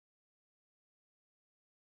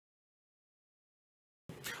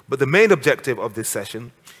But the main objective of this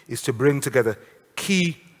session is to bring together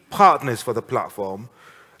key partners for the platform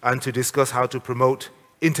and to discuss how to promote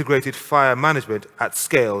integrated fire management at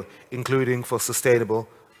scale, including for sustainable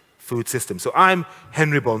food systems. So I'm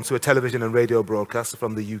Henry Bonsu, a television and radio broadcaster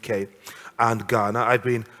from the UK and Ghana. I've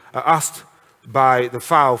been asked by the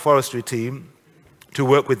FAO forestry team to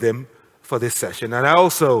work with them for this session. And I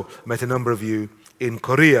also met a number of you in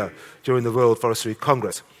Korea during the World Forestry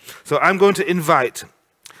Congress. So I'm going to invite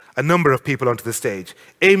a number of people onto the stage.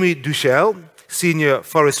 Amy Duchel, Senior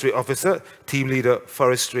Forestry Officer, Team Leader,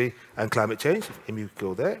 Forestry and Climate Change. Amy,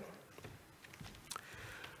 go there.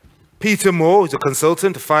 Peter Moore, who's a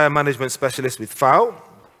consultant, fire management specialist with FAO.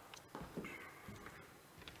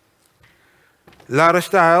 Lara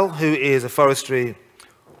Steil, who is a forestry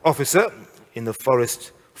officer in the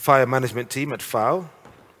Forest Fire Management Team at FAO.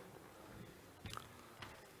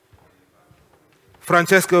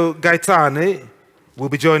 Francesco Gaetani will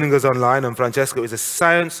be joining us online, and Francesco is a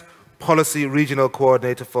Science Policy Regional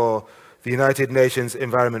Coordinator for the United Nations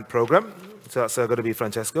Environment Programme. So that's going to be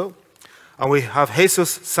Francesco. And we have Jesus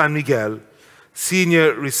San Miguel,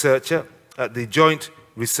 Senior Researcher at the Joint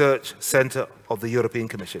Research Centre of the European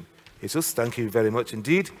Commission. Jesus, thank you very much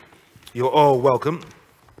indeed. You're all welcome.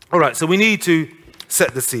 All right, so we need to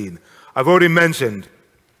set the scene. I've already mentioned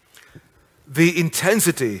the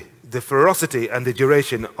intensity, the ferocity, and the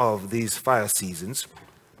duration of these fire seasons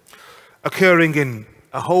occurring in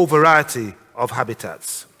a whole variety of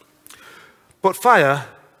habitats. But fire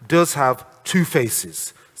does have two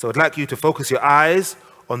faces. So I'd like you to focus your eyes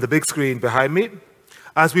on the big screen behind me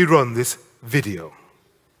as we run this video.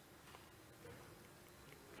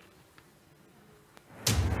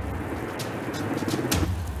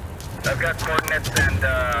 I've got coordinates and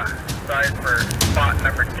size for spot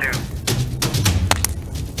number 2.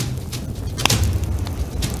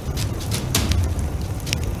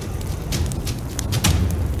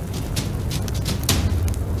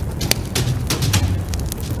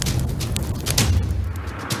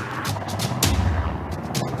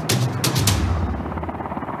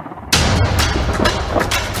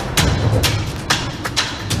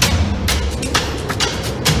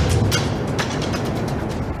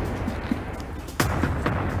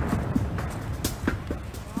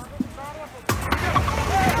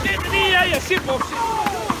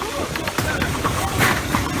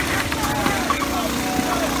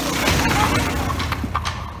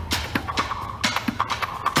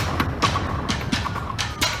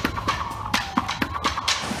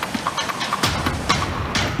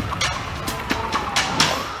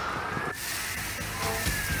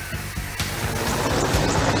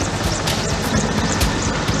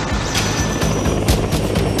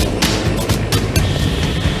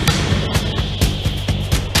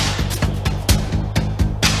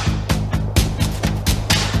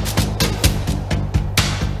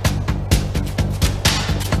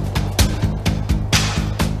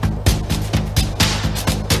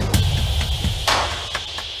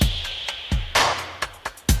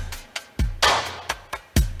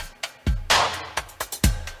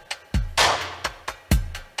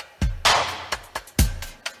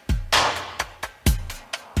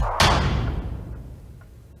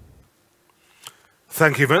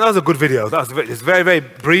 Thank you. That was a good video. It's very, very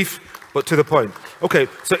brief, but to the point. Okay,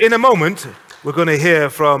 so in a moment, we're going to hear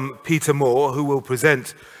from Peter Moore, who will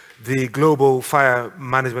present the Global Fire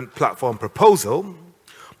Management Platform proposal.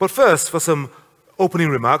 But first, for some opening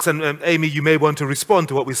remarks, and Amy, you may want to respond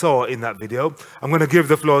to what we saw in that video. I'm going to give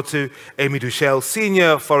the floor to Amy Duchel,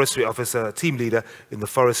 Senior Forestry Officer, Team Leader in the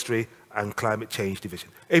Forestry and Climate Change Division.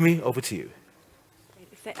 Amy, over to you.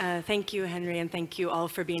 Thank you, Henry, and thank you all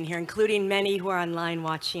for being here, including many who are online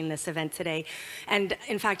watching this event today. And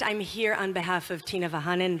in fact, I'm here on behalf of Tina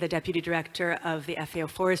Vahanen, the Deputy Director of the FAO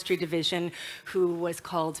Forestry Division, who was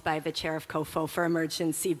called by the chair of COFO for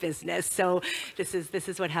emergency business. So this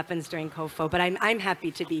is what happens during COFO. But I'm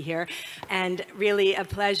happy to be here, and really a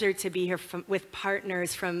pleasure to be here with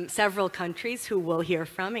partners from several countries who we'll hear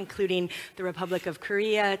from, including the Republic of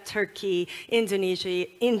Korea, Turkey,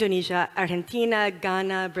 Indonesia, Argentina,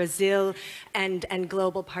 Ghana, Brazil, and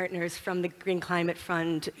global partners from the Green Climate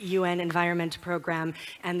Fund, UN Environment Program,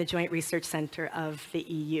 and the Joint Research Center of the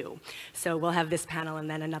EU. So we'll have this panel and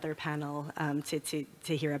then another panel to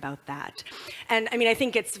hear about that. And I mean, I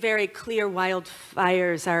think it's very clear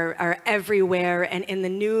wildfires are everywhere and in the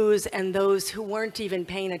news, and those who weren't even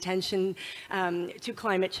paying attention to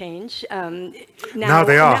climate change, now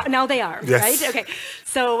they are. Now they are, yes. Right? Okay.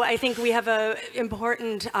 So I think we have an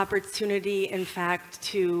important opportunity, in fact,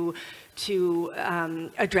 to to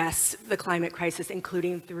address the climate crisis,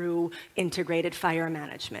 including through integrated fire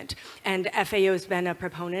management. And FAO has been a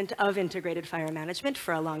proponent of integrated fire management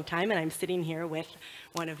for a long time, and I'm sitting here with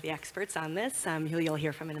one of the experts on this, who you'll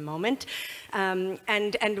hear from in a moment. And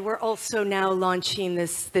we're also now launching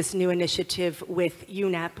this new initiative with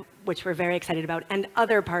UNEP, which we're very excited about, and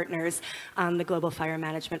other partners on the Global Fire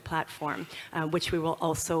Management Platform, which we will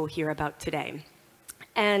also hear about today.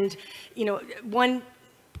 And, you know, one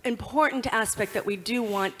important aspect that we do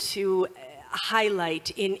want to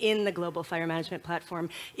highlight in the Global Fire Management Platform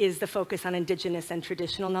is the focus on Indigenous and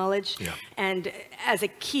traditional knowledge, and as a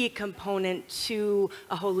key component to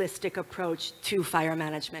a holistic approach to fire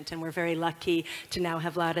management. And we're very lucky to now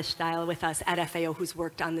have Lara Steil with us at FAO, who's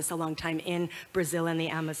worked on this a long time in Brazil and the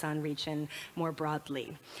Amazon region more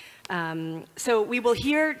broadly. So we will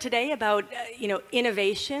hear today about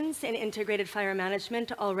innovations in integrated fire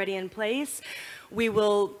management already in place. We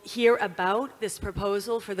will hear about this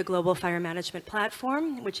proposal for the Global Fire Management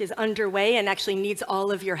Platform, which is underway and actually needs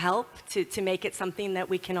all of your help to make it something that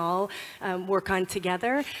we can all work on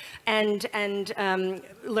together, and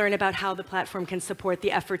learn about how the platform can support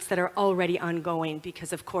the efforts that are already ongoing,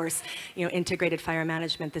 because of course, integrated fire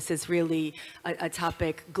management, this is really a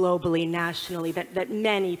topic globally, nationally, that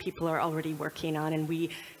many people are already working on, and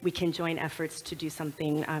we can join efforts to do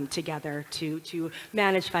something together to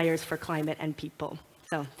manage fires for climate and people.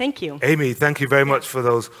 So thank you. Amy, thank you very much for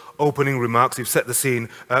those opening remarks. You've set the scene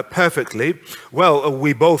perfectly. Well,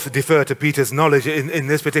 we both defer to Peter's knowledge in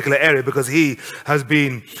this particular area, because he has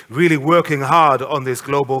been really working hard on this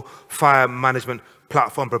Global Fire Management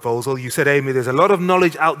Platform proposal. You said, Amy, there's a lot of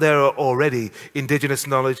knowledge out there already, Indigenous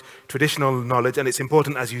knowledge, traditional knowledge, and it's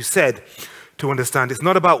important, as you said, to understand it's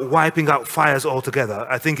not about wiping out fires altogether.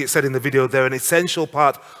 I think it said in the video they're an essential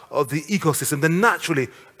part of the ecosystem, the naturally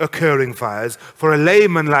occurring fires. For a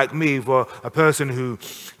layman like me, for a person who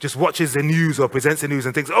just watches the news or presents the news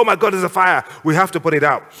and thinks, oh my God, there's a fire, we have to put it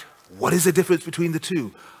out. What is the difference between the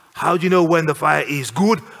two? How do you know when the fire is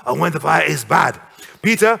good and when the fire is bad?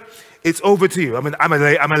 Peter, it's over to you. I mean, I'm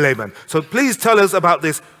a layman. So please tell us about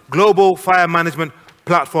this Global Fire Management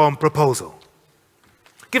Platform proposal.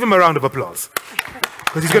 Give him a round of applause,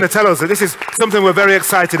 because he's going to tell us that this is something we're very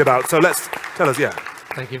excited about. So let's tell us, yeah.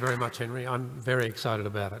 Thank you very much, Henry. I'm very excited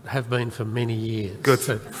about it. Have been for many years. Good.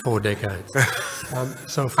 For 4 decades.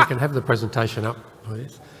 So if we can have the presentation up,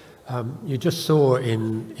 please. You just saw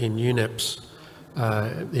in UNEP's,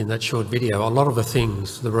 in that short video, a lot of the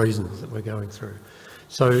things, the reasons that we're going through.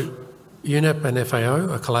 So UNEP and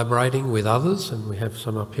FAO are collaborating with others, and we have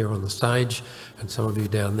some up here on the stage and some of you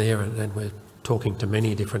down there, and we're talking to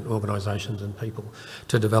many different organisations and people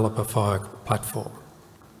to develop a fire platform.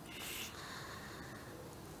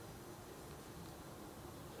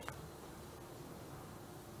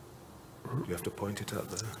 You have to point it out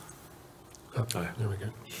there. Oh, there we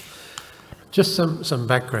go. Just some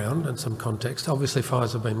background and some context. Obviously,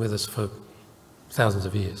 fires have been with us for thousands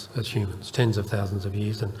of years as humans, tens of thousands of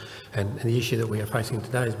years, and the issue that we are facing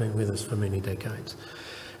today has been with us for many decades.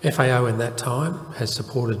 FAO in that time has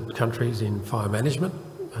supported countries in fire management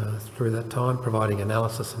through that time, providing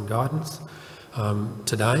analysis and guidance.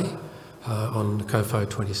 Today, on the COFO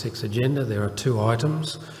 26 agenda, there are 2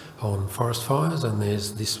 items on forest fires, and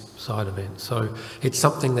there's this side event. So it's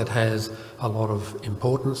something that has a lot of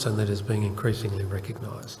importance and that is being increasingly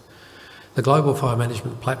recognised. The Global Fire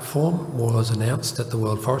Management Platform was announced at the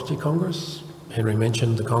World Forestry Congress. Henry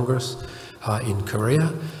mentioned the Congress in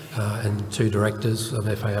Korea. And 2 directors of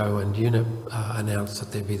FAO and UNEP announced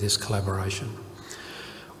that there'd be this collaboration.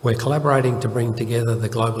 We're collaborating to bring together the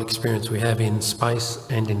global experience we have in space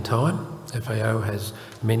and in time. FAO has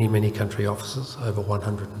many, many country offices, over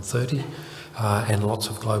 130, and lots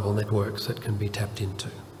of global networks that can be tapped into.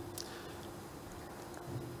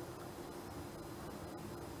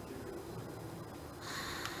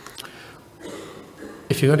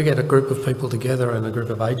 If you're going to get a group of people together and a group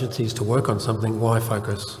of agencies to work on something, why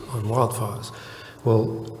focus on wildfires?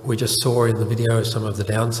 Well, we just saw in the video some of the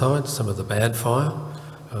downsides, some of the bad fire,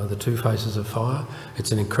 the 2 faces of fire.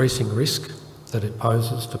 It's an increasing risk that it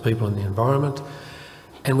poses to people in the environment.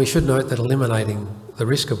 And we should note that eliminating the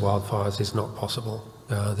risk of wildfires is not possible.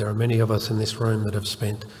 There are many of us in this room that have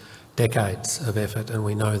spent decades of effort, and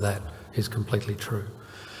we know that is completely true.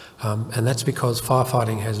 And that's because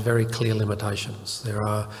firefighting has very clear limitations. There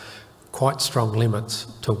are quite strong limits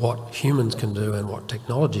to what humans can do and what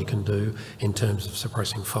technology can do in terms of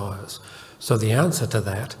suppressing fires. So the answer to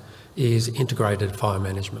that is integrated fire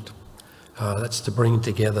management. That's to bring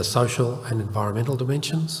together social and environmental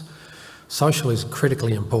dimensions. Social is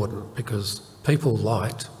critically important because people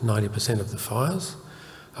light 90% of the fires.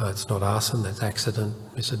 It's not arson, that's accident,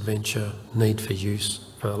 misadventure, need for use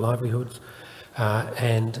for livelihoods.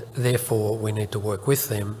 And therefore we need to work with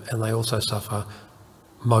them, and they also suffer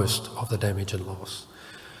most of the damage and loss.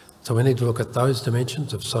 So we need to look at those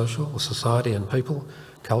dimensions of social, society and people,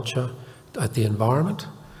 culture, at the environment,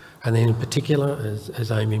 and then in particular,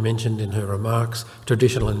 as Amy mentioned in her remarks,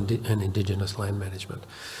 traditional and Indigenous land management.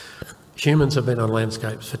 Humans have been on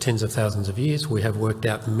landscapes for tens of thousands of years. We have worked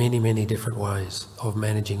out many, many different ways of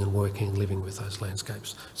managing and working and living with those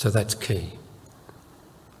landscapes. So that's key.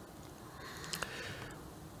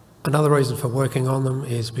 Another reason for working on them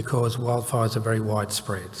is because wildfires are very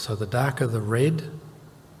widespread. So the darker the red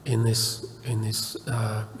in this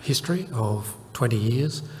history of 20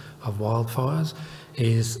 years of wildfires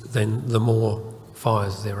is then the more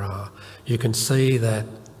fires there are. You can see that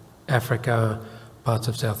Africa, parts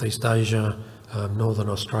of Southeast Asia, Northern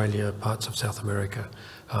Australia, parts of South America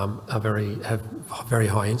have very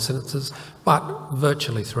high incidences, but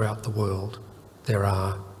virtually throughout the world there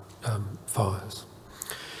are fires.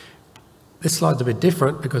 This slide's a bit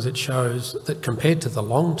different because it shows that compared to the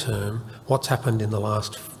long term, what's happened in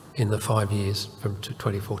the 5 years from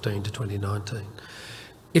 2014 to 2019.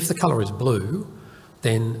 If the colour is blue,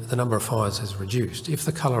 then the number of fires has reduced. If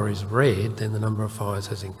the colour is red, then the number of fires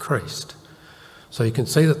has increased. So you can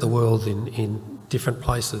see that the world in different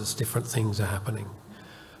places, different things are happening.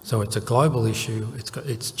 So it's a global issue,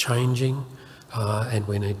 it's changing, and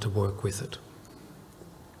we need to work with it.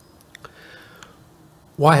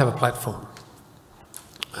 Why have a platform?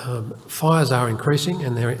 Fires are increasing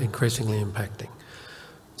and they're increasingly impacting.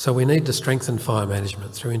 So we need to strengthen fire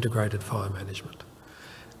management through integrated fire management.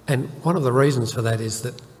 And one of the reasons for that is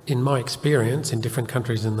that, in my experience in different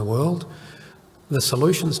countries in the world, the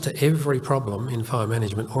solutions to every problem in fire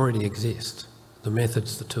management already exist. The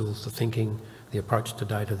methods, the tools, the thinking, the approach to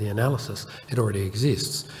data, the analysis, it already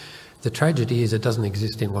exists. The tragedy is it doesn't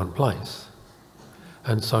exist in one place.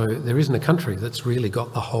 And so there isn't a country that's really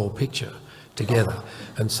got the whole picture together.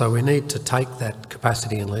 And so we need to take that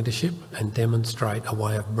capacity and leadership and demonstrate a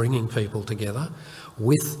way of bringing people together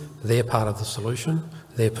with their part of the solution,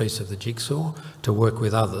 their piece of the jigsaw, to work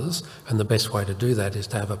with others. And the best way to do that is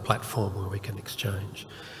to have a platform where we can exchange.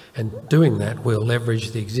 And doing that, we'll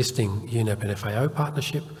leverage the existing UNEP and FAO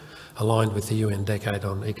partnership, aligned with the UN Decade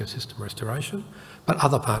on Ecosystem Restoration, but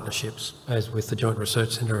other partnerships, as with the Joint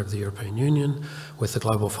Research Centre of the European Union, with the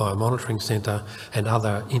Global Fire Monitoring Centre, and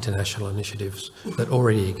other international initiatives that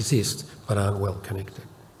already exist but aren't well connected.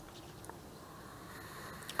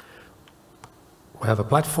 We have a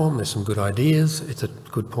platform, there's some good ideas, it's a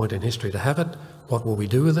good point in history to have it. What will we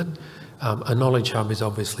do with it? A knowledge hub is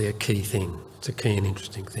obviously a key thing. It's a key and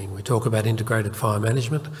interesting thing. We talk about integrated fire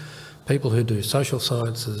management. People who do social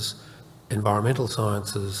sciences, environmental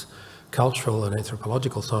sciences, cultural and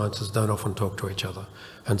anthropological sciences don't often talk to each other.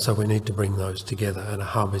 And so we need to bring those together, and a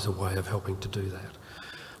hub is a way of helping to do that.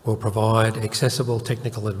 We'll provide accessible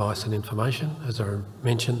technical advice and information. As I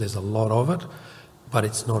mentioned, there's a lot of it, but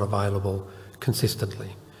it's not available consistently.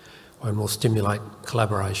 And we'll stimulate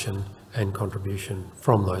collaboration and contribution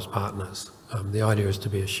from those partners. The idea is to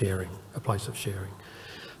be a place of sharing.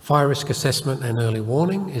 Fire risk assessment and early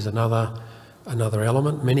warning is another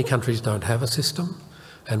element. Many countries don't have a system,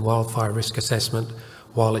 and wildfire risk assessment,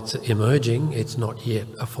 while it's emerging, it's not yet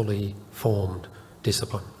a fully formed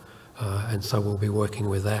discipline. And so we'll be working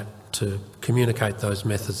with that to communicate those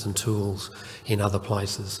methods and tools in other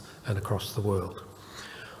places and across the world.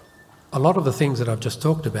 A lot of the things that I've just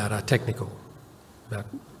talked about are technical, about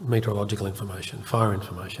meteorological information, fire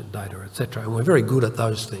information, data, etc. And we're very good at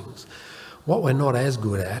those things. What we're not as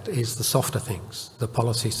good at is the softer things, the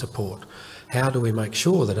policy support. How do we make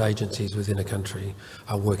sure that agencies within a country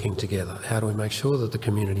are working together? How do we make sure that the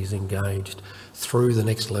community is engaged through the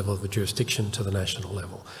next level of the jurisdiction to the national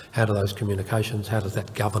level? How do those communications, how does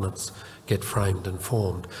that governance get framed and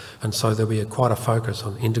formed? And so there'll be quite a focus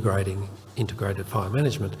on integrated fire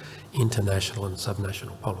management into national and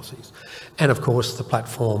subnational policies. And of course, the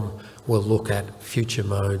platform will look at future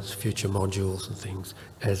modes, future modules and things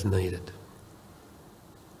as needed.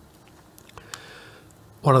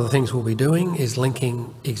 One of the things we'll be doing is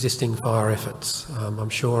linking existing fire efforts.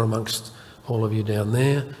 I'm sure amongst all of you down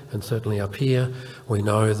there, and certainly up here, we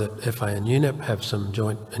know that FA and UNEP have some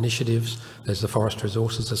joint initiatives. There's the Forest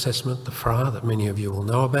Resources Assessment, the FRA, that many of you will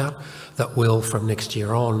know about, that will from next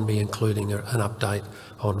year on be including an update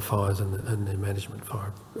on fires and their management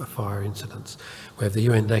fire incidents. We have the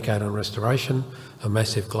UN Decade on Restoration, a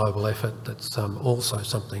massive global effort that's also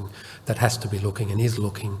something that has to be looking and is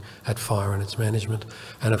looking at fire and its management.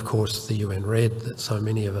 And of course the UN RED that so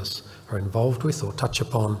many of us are involved with or touch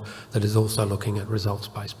upon, that is also looking at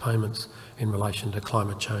results-based payments in relation to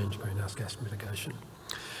climate change, greenhouse gas mitigation.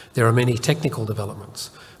 There are many technical developments.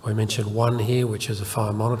 We mentioned one here, which is a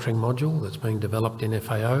fire monitoring module that's being developed in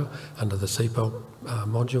FAO under the CPEL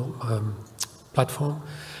module platform,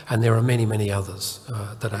 and there are many, many others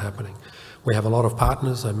that are happening. We have a lot of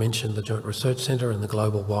partners. I mentioned the Joint Research Centre and the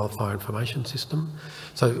Global Wildfire Information System.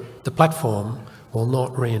 So the platform will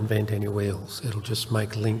not reinvent any wheels. It'll just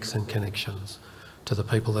make links and connections to the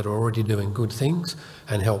people that are already doing good things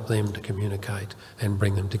and help them to communicate and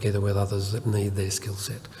bring them together with others that need their skill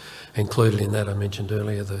set. Included in that, I mentioned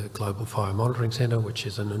earlier, the Global Fire Monitoring Centre, which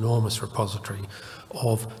is an enormous repository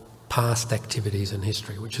of past activities and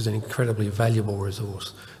history, which is an incredibly valuable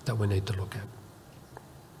resource that we need to look at.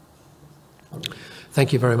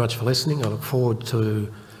 Thank you very much for listening. I look forward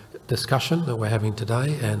to discussion that we're having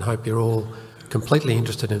today and hope you're all completely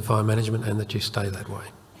interested in fire management and that you stay that way.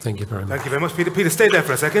 Thank you very much. Thank you very much, Peter. Peter, stay there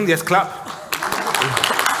for a second. Yes, clap.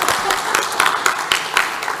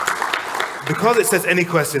 Because it says any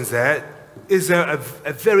questions there, is there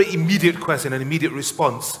a very immediate question, an immediate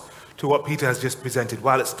response to what Peter has just presented?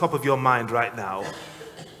 While it's top of your mind right now,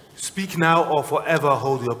 speak now or forever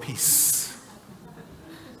hold your peace.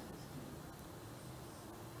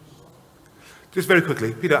 Just very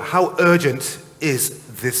quickly, Peter, how urgent is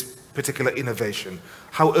this particular innovation?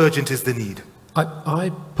 How urgent is the need? I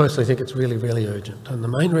personally think it's really, really urgent. And the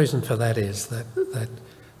main reason for that is that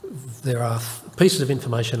there are pieces of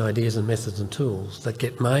information, ideas and methods and tools that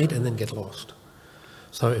get made and then get lost.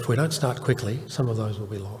 So if we don't start quickly, some of those will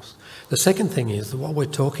be lost. The second thing is that what we're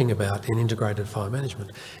talking about in integrated fire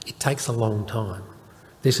management, it takes a long time.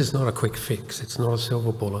 This is not a quick fix. It's not a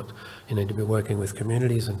silver bullet. You need to be working with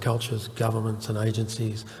communities and cultures, governments and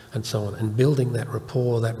agencies and so on. And building that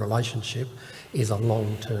rapport, that relationship is a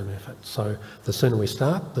long-term effort. So the sooner we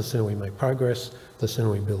start, the sooner we make progress, the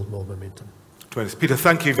sooner we build more momentum. Tremendous. Peter,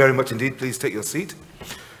 thank you very much indeed. Please take your seat.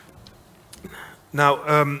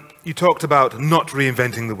 Now, you talked about not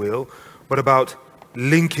reinventing the wheel, but about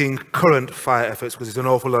linking current fire efforts, because there's an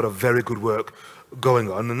awful lot of very good work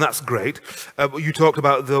going on, and that's great. You talked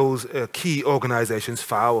about those key organisations,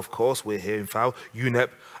 FAO, of course, we're here in FAO, UNEP,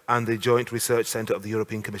 and the Joint Research Centre of the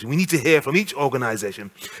European Commission. We need to hear from each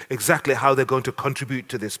organisation exactly how they're going to contribute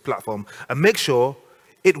to this platform and make sure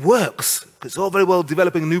it works. It's all very well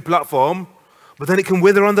developing a new platform, but then it can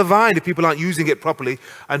wither on the vine if people aren't using it properly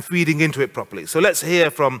and feeding into it properly. So let's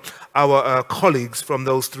hear from our colleagues from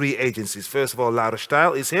those three agencies. First of all, Laura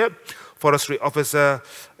Steil is here, Forestry Officer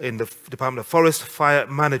in the Department of Forest Fire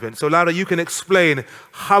Management. So Laura, you can explain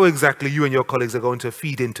how exactly you and your colleagues are going to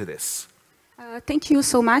feed into this. Thank you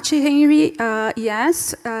so much, Henry.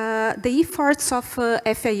 Yes, the efforts of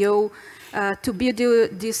FAO to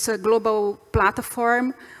build this global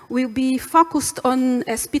platform will be focused on,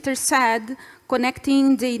 as Peter said,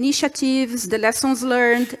 connecting the initiatives, the lessons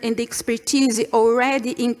learned, and the expertise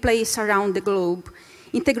already in place around the globe.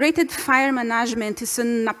 Integrated fire management is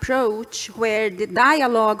an approach where the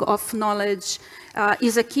dialogue of knowledge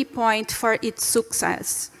is a key point for its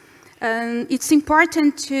success. It's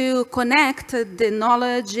important to connect the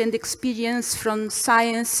knowledge and experience from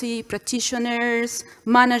science practitioners,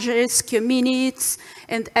 managers, communities,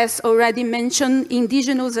 and as already mentioned,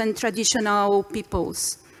 indigenous and traditional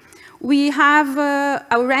peoples. We have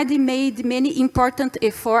already made many important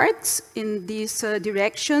efforts in this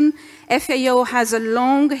direction. FAO has a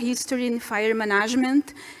long history in fire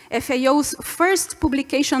management. FAO's first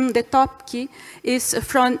publication, the top key, is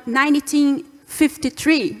from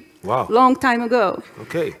 1953. Wow. Long time ago.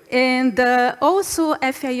 Okay. And also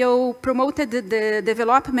FAO promoted the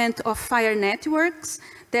development of fire networks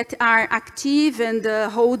that are active and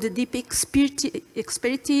hold deep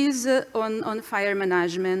expertise on fire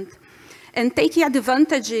management. And taking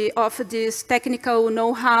advantage of this technical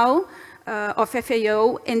know-how of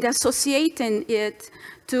FAO and associating it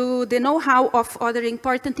to the know-how of other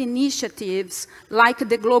important initiatives like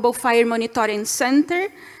the Global Fire Monitoring Center,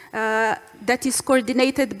 that is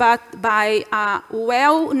coordinated by a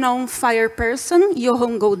well-known fire person,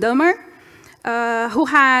 Johan Goldamer, who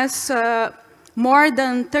has more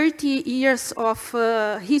than 30 years of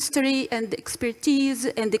history and expertise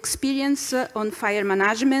and experience on fire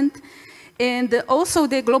management. And also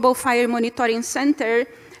the Global Fire Monitoring Center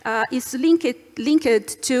is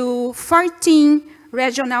linked to 14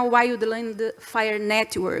 regional wildland fire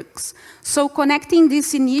networks. So connecting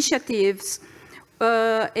these initiatives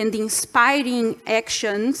and inspiring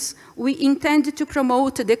actions, we intend to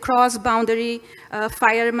promote the cross-boundary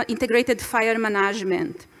integrated fire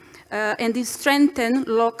management and strengthen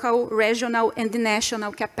local, regional, and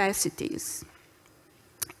national capacities.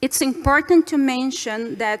 It's important to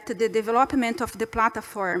mention that the development of the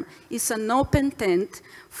platform is an open tent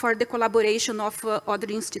for the collaboration of other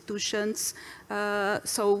institutions,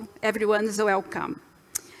 so everyone is welcome.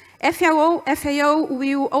 FAO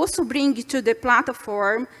will also bring to the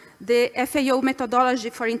platform the FAO methodology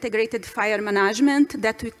for integrated fire management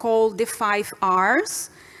that we call the 5 Rs.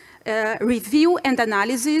 Review and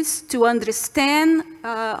analysis to understand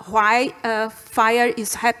why fire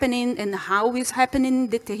is happening and how it's happening in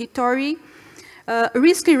the territory.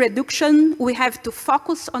 Risk reduction, we have to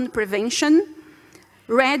focus on prevention.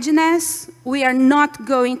 Readiness, we are not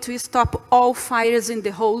going to stop all fires in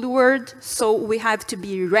the whole world, so we have to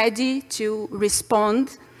be ready to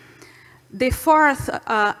respond. The 4th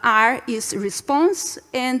R is response,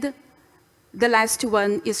 and the last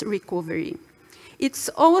one is recovery. It's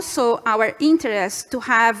also our interest to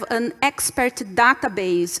have an expert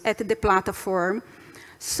database at the platform,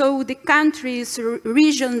 so the countries,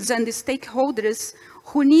 regions, and the stakeholders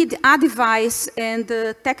who need advice and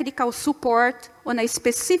technical support on a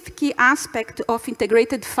specific aspect of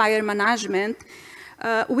integrated fire management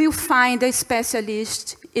will find a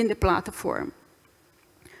specialist in the platform.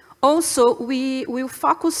 Also, we will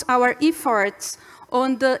focus our efforts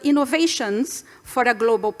on the innovations for a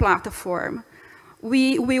global platform.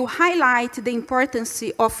 We will highlight the importance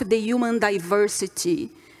of the human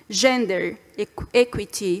diversity, gender,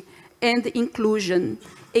 equity, and inclusion,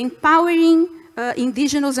 empowering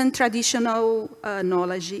indigenous and traditional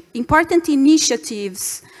knowledge. Important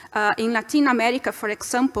initiatives in Latin America, for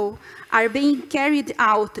example, are being carried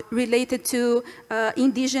out related to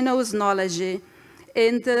indigenous knowledge.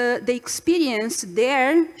 And the experience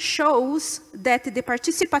there shows that the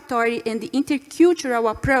participatory and the intercultural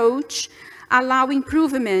approach allow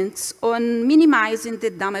improvements on minimizing the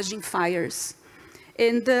damaging fires.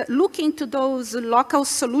 And looking to those local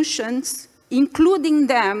solutions, including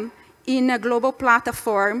them in a global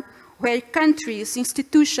platform where countries,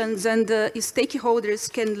 institutions, and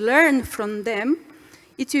stakeholders can learn from them,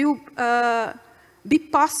 it will be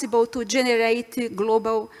possible to generate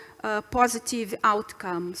global positive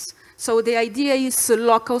outcomes. So the idea is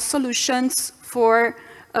local solutions for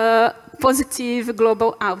positive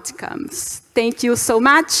global outcomes. Thank you so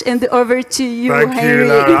much, and over to you, Henry. Thank you,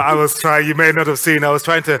 Lara. I was trying, you may not have seen, I was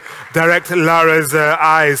trying to direct Lara's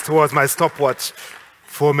eyes towards my stopwatch.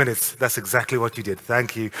 4 minutes, that's exactly what you did.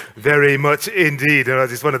 Thank you very much indeed.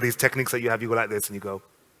 It's one of these techniques that you have, you go like this and you go.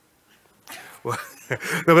 Well,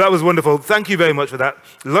 no, but that was wonderful. Thank you very much for that.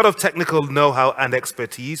 A lot of technical know-how and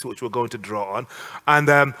expertise, which we're going to draw on.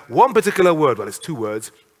 And one particular word, well, it's 2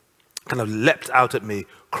 words, kind of leapt out at me: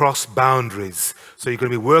 cross boundaries. So you're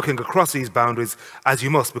going to be working across these boundaries as you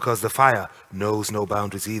must, because the fire knows no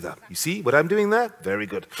boundaries either. You see what I'm doing there? Very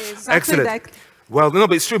good. Exactly. Excellent. That. Well, no,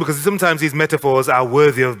 but it's true, because sometimes these metaphors are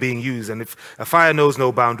worthy of being used. And if a fire knows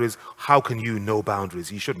no boundaries, how can you know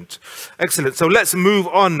boundaries? You shouldn't. Excellent. So let's move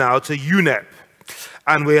on now to UNEP.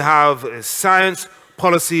 And we have a Science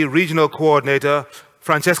Policy Regional Coordinator,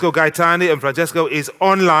 Francesco Gaetani. And Francesco is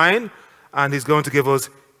online, and he's going to give us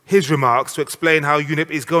his remarks to explain how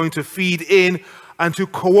UNEP is going to feed in and to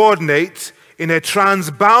coordinate in a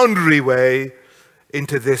transboundary way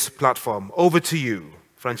into this platform. Over to you,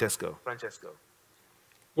 Francesco.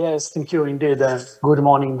 Yes, thank you indeed. Good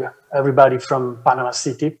morning, everybody from Panama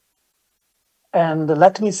City. And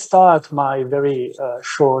let me start my very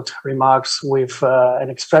short remarks with an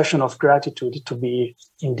expression of gratitude to be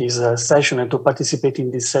in this session and to participate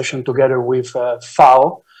in this session together with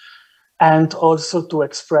FAO, and also to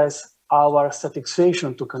express our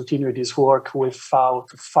satisfaction to continue this work with FAO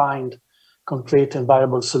to find concrete and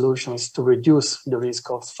viable solutions to reduce the risk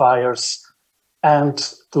of fires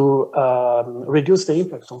and to reduce the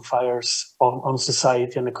impact on fires on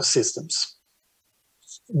society and ecosystems.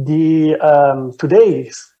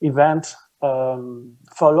 Today's event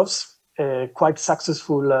follows a quite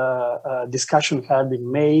successful discussion held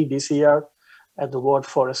in May this year at the World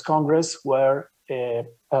Forest Congress, where a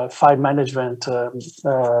fire management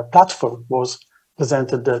platform was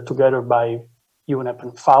presented together by UNEP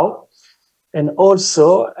and FAO. And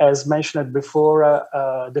also, as mentioned before,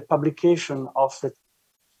 the publication of the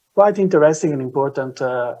quite interesting and important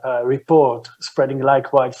report, Spreading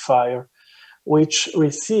Like Wildfire, which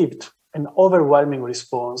received an overwhelming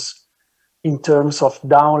response in terms of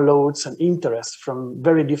downloads and interest from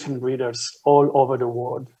very different readers all over the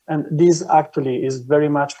world. And this actually is very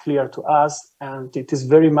much clear to us, and it is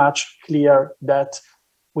very much clear that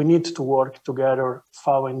we need to work together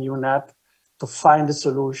for a new NAP to find a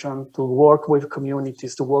solution, to work with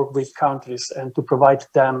communities, to work with countries, and to provide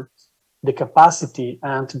them the capacity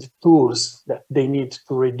and the tools that they need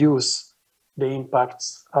to reduce the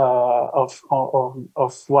impacts of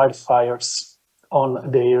wildfires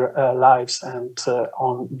on their lives and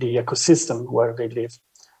on the ecosystem where they live.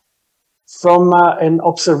 From an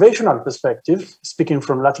observational perspective, speaking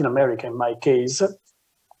from Latin America in my case,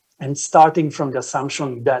 and starting from the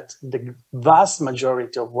assumption that the vast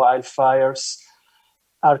majority of wildfires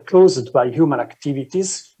are caused by human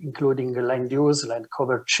activities, including land use, land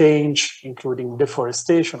cover change, including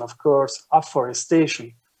deforestation, of course,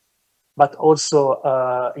 afforestation, but also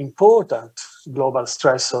important global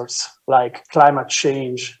stressors like climate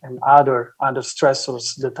change and other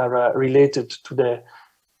stressors that are related to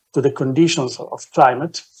the conditions of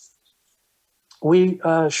climate. We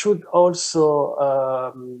should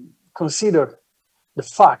also consider the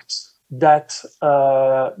fact that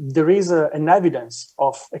there is an evidence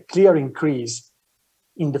of a clear increase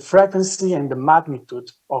in the frequency and the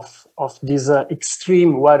magnitude of these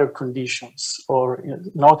extreme weather conditions, or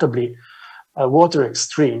notably water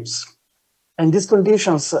extremes. And these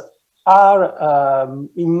conditions are,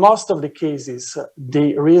 in most of the cases,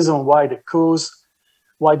 the reason why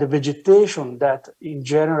the vegetation that in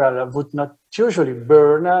general would not usually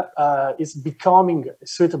burn is becoming a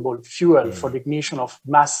suitable fuel for the ignition of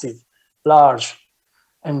massive, large,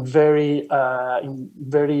 and very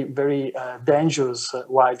dangerous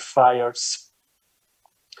wildfires.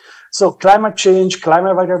 So climate change,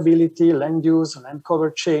 climate variability, land use, land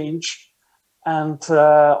cover change, and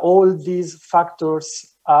all these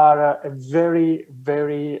factors are a very,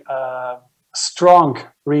 very strong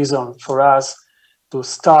reason for us to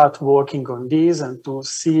start working on this and to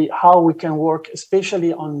see how we can work,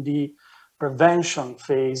 especially on the prevention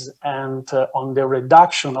phase and on the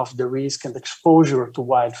reduction of the risk and exposure to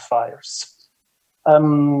wildfires.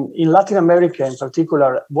 In Latin America in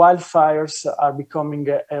particular, wildfires are becoming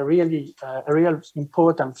a real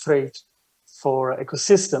important threat for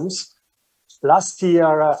ecosystems. Last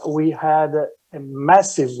year, we had a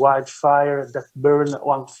massive wildfire that burned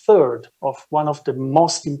 1/3 of one of the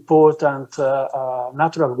most important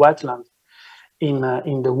natural wetlands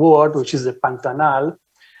in the world, which is the Pantanal.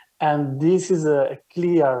 And this is a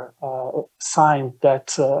clear sign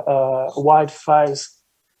that wildfires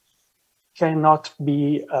cannot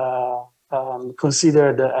be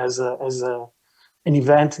considered as an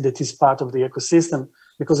event that is part of the ecosystem,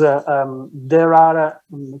 because there are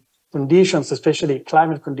conditions, especially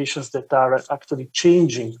climate conditions, that are actually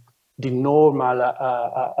changing the normal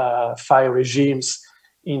fire regimes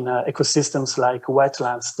in ecosystems like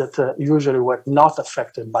wetlands that usually were not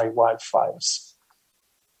affected by wildfires.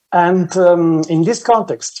 And in this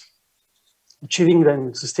context, achieving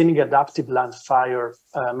and sustaining adaptive land and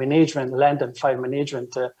fire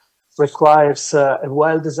management requires a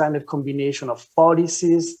well-designed combination of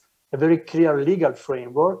policies, a very clear legal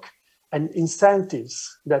framework, and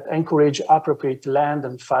incentives that encourage appropriate land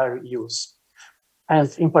and fire use.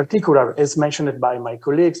 And in particular, as mentioned by my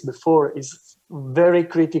colleagues before, is very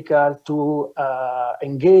critical to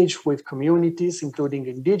engage with communities, including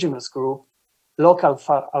indigenous groups, local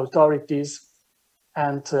authorities,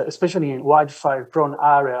 and especially in wildfire-prone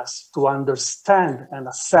areas, to understand and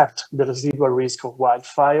accept the residual risk of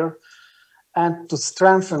wildfire, and to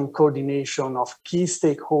strengthen coordination of key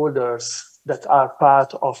stakeholders that are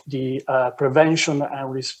part of the prevention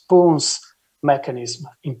and response mechanism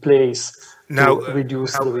in place to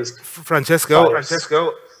reduce the risk. Francesco,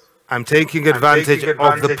 I'm taking advantage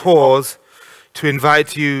of the pause to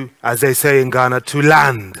invite you, as they say in Ghana, to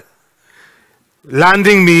land.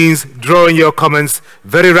 Landing means drawing your comments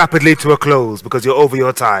very rapidly to a close because you're over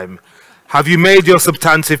your time. Have you made your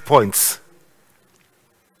substantive points?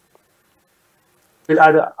 We'll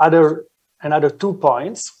add another 2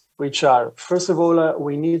 points, which are, first of all,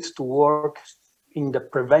 we need to work in the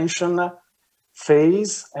prevention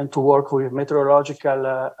phase and to work with meteorological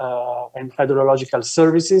and hydrological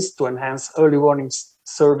services to enhance early warning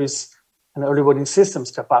service and early warning systems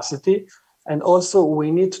capacity. And also we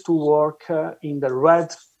need to work in the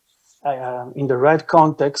red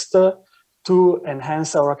context to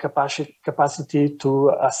enhance our capacity to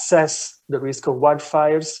assess the risk of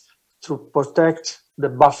wildfires, to protect the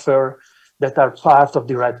buffer that are part of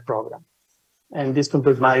the RED program. And this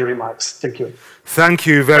concludes my remarks. Thank you. Thank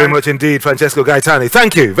you very much indeed, Francesco Gaetani.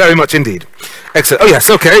 Thank you very much indeed. Excellent. Oh yes,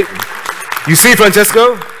 okay. You see,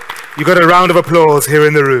 Francesco, You got a round of applause here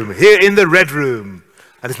in the room, here in the red room.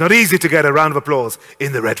 And it's not easy to get a round of applause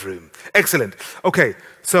in the red room. Excellent. Okay,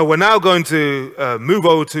 so we're now going to move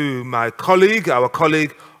over to my colleague, our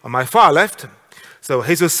colleague on my far left. So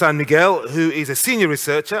Jesus San Miguel, who is a senior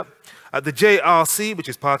researcher at the JRC, which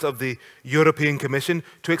is part of the European Commission,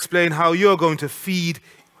 to explain how you're going to feed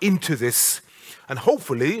into this and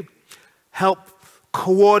hopefully help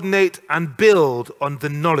coordinate and build on the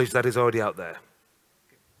knowledge that is already out there.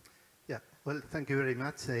 Yeah, well, thank you very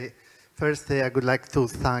much. First, I would like to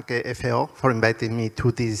thank FAO for inviting me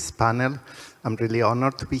to this panel. I'm really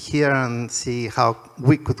honored to be here and see how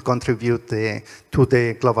we could contribute to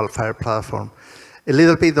the Global Fire Platform. A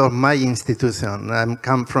little bit of my institution. I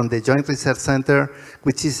come from the Joint Research Center,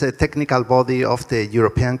 which is a technical body of the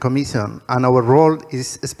European Commission, and our role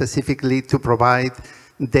is specifically to provide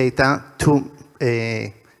data to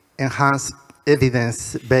enhance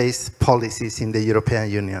evidence-based policies in the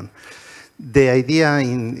European Union. The idea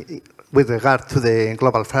with regard to the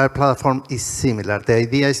Global Fire Platform is similar. The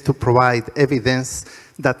idea is to provide evidence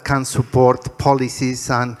that can support policies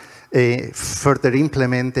and further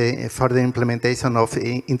implementation of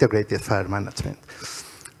integrated fire management.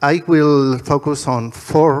 I will focus on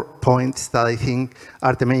 4 points that I think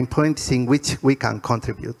are the main points in which we can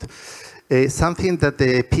contribute. Something that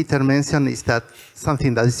Peter mentioned is that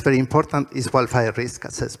something that is very important is wildfire risk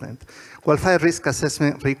assessment. Wildfire risk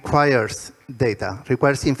assessment requires data,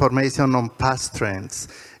 requires information on past trends,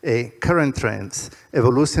 current trends,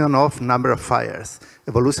 evolution of number of fires,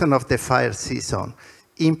 evolution of the fire season,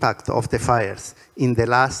 impact of the fires in the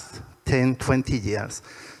last 10, 20 years.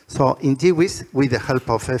 So in GWIS, with the help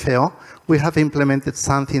of FAO, we have implemented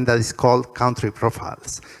something that is called country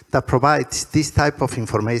profiles that provides this type of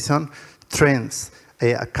information, trends,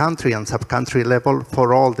 a country and sub-country level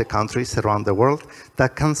for all the countries around the world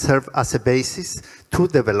that can serve as a basis to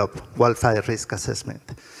develop wildfire risk assessment,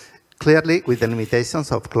 clearly with the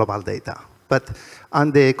limitations of global data.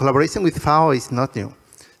 And the collaboration with FAO is not new.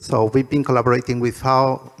 So we've been collaborating with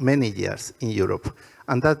FAO many years in Europe.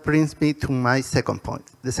 And that brings me to my second point.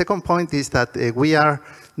 The second point is that we are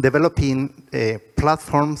developing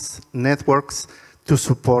platforms, networks to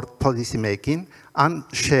support policymaking and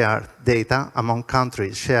share data among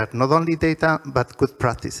countries, share not only data, but good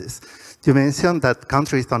practices. You mentioned that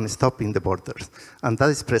countries don't stop in the borders, and that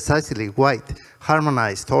is precisely why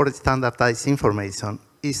harmonized or standardized information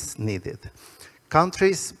is needed.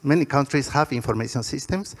 Many countries have information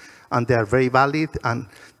systems, and they are very valid, and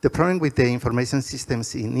the problem with the information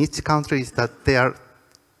systems in each country is that they are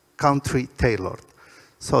country-tailored.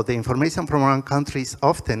 So the information from one country is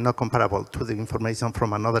often not comparable to the information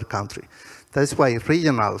from another country. That's why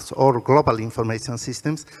regionals or global information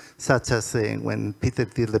systems, such as when Peter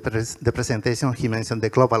did the presentation, he mentioned the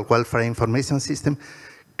Global Wildfire Information System,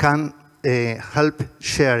 can help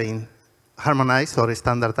sharing harmonized or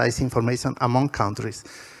standardized information among countries.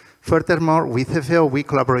 Furthermore, with FAO, we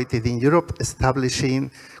collaborated in Europe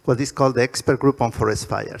establishing what is called the Expert Group on Forest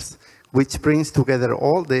Fires, which brings together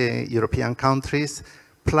all the European countries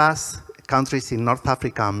plus countries in North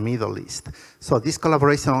Africa and Middle East. So this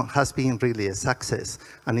collaboration has been really a success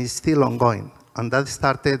and is still ongoing. And that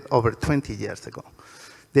started over 20 years ago.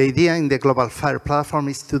 The idea in the Global Fire Platform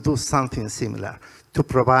is to do something similar, to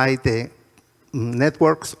provide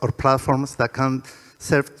networks or platforms that can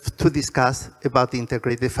serve to discuss about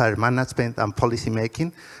integrated fire management and policy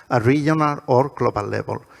making at regional or global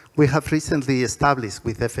level. We have recently established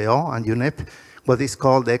with FAO and UNEP what is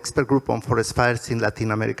called the Expert Group on Forest Fires in Latin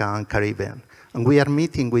America and Caribbean. And we are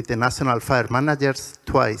meeting with the national fire managers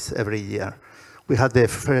twice every year. We had the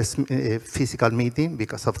first physical meeting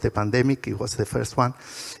because of the pandemic. It was the first one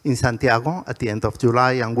in Santiago at the end of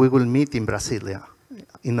July, and we will meet in Brasilia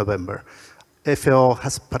in November. FAO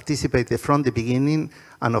has participated from the beginning,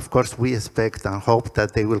 and of course we expect and hope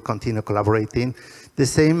that they will continue collaborating, the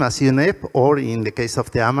same as UNEP, or in the case of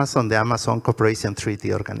the Amazon Cooperation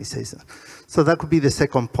Treaty Organization. So that could be the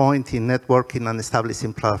second point in networking and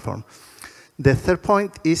establishing platform. The third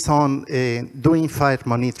point is on doing fire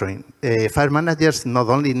monitoring. Fire managers not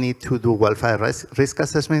only need to do wildfire risk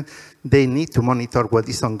assessment, they need to monitor what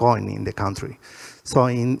is ongoing in the country. So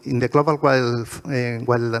in the Global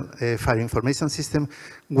Wildfire Information System,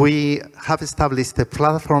 we have established a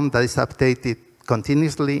platform that is updated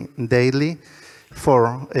continuously, daily,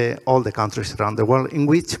 for all the countries around the world, in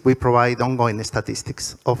which we provide ongoing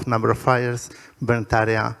statistics of number of fires, burnt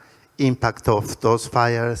area, impact of those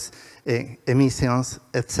fires, emissions,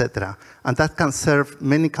 etc. And that can serve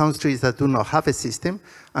many countries that do not have a system,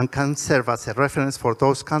 and can serve as a reference for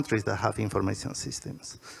those countries that have information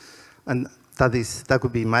systems. And that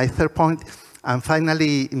would be my third point. And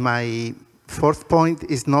finally, my fourth point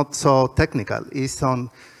is not so technical,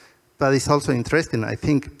 but it's also interesting, I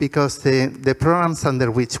think, because the programs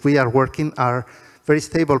under which we are working are very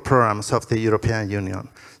stable programs of the European Union.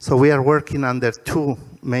 So we are working under two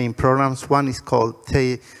main programs. One is called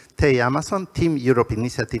TEI Amazon, Team Europe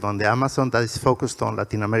Initiative on the Amazon, that is focused on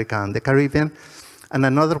Latin America and the Caribbean. And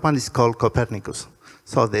another one is called Copernicus,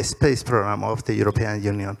 so the space program of the European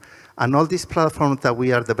Union. And all these platforms that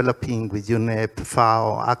we are developing with UNEP,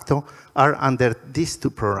 FAO, ACTO are under these two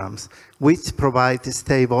programs, which provide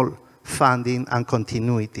stable funding and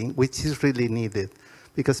continuity, which is really needed.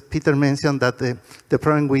 Because Peter mentioned that the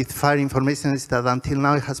problem with fire information is that until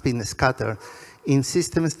now it has been scattered in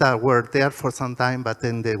systems that were there for some time, but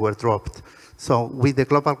then they were dropped. So with the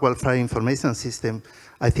Global Wildfire Information System,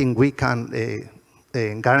 I think we can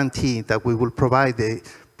guarantee that we will provide a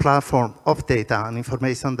platform of data and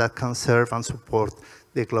information that can serve and support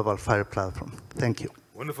the Global Fire Platform. Thank you.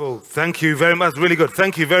 Wonderful. Thank you very much. Really good.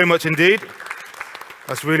 Thank you very much indeed.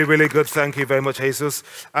 That's really, really good. Thank you very much, Jesus.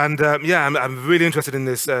 And yeah, I'm really interested in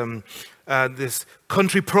this, this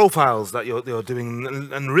country profiles that you're doing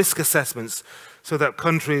and risk assessments so that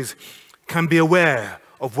countries can be aware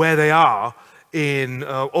of where they are in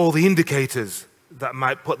all the indicators that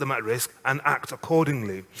might put them at risk and act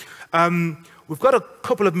accordingly. We've got a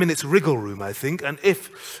couple of minutes wriggle room, I think, and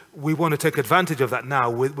if we want to take advantage of that now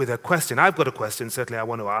with a question, I've got a question certainly I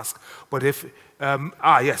want to ask, but if,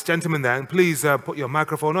 yes, gentlemen there, and please put your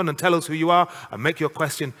microphone on and tell us who you are and make your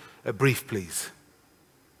question brief, please.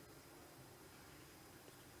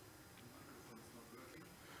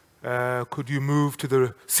 Could you move to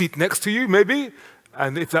the seat next to you, maybe?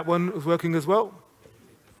 And if that one is working as well?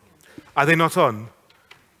 Are they not on?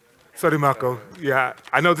 Sorry, Marco. Yeah,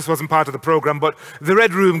 I know this wasn't part of the program, but the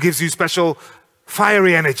red room gives you special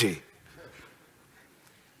fiery energy.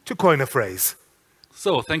 To coin a phrase.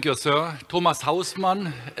 So, thank you, sir. Thomas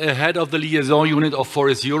Hausmann, head of the liaison unit of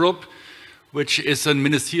Forest Europe, which is a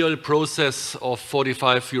ministerial process of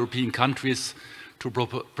 45 European countries to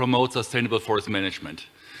promote sustainable forest management.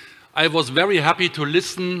 I was very happy to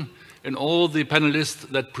listen in all the panelists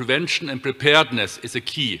that prevention and preparedness is a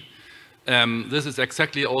key. This is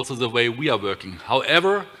exactly also the way we are working.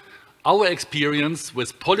 However, our experience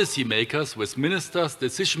with policymakers, with ministers,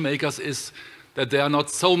 decision makers is that they are not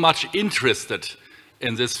so much interested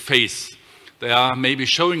in this phase. They are maybe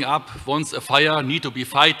showing up once a fire needs to be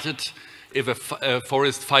fighted, if a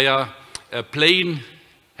forest fire plane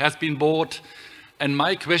has been bought. And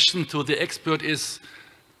my question to the expert is,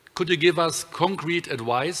 could you give us concrete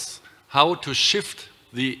advice how to shift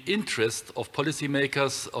the interest of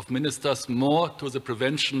policymakers, of ministers, more to the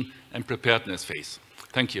prevention and preparedness phase?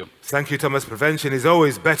 Thank you. Thank you, Thomas. Prevention is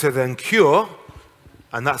always better than cure.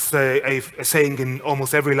 And that's a saying in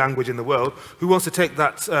almost every language in the world. Who wants to take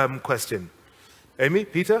that question? Amy?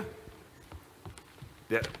 Peter?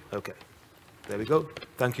 Yeah, okay. There we go.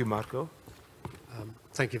 Thank you, Marco.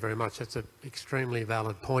 Thank you very much. That's an extremely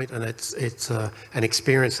valid point, and it's an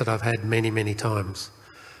experience that I've had many, many times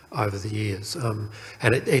over the years.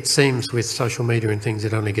 And it seems with social media and things,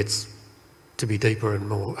 it only gets to be deeper and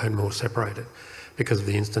more separated because of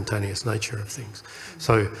the instantaneous nature of things.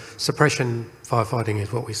 So suppression firefighting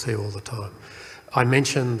is what we see all the time. I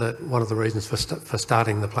mentioned that one of the reasons for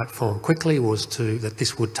starting the platform quickly was that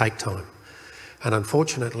this would take time. And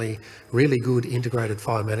unfortunately, really good integrated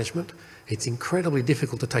fire management, it's incredibly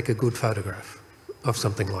difficult to take a good photograph of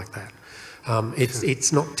something like that.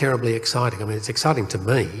 It's not terribly exciting. I mean, it's exciting to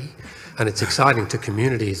me, and it's exciting to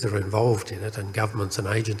communities that are involved in it and governments and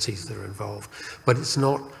agencies that are involved, but it's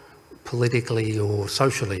not politically or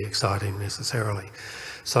socially exciting necessarily.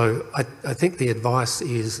 So I think the advice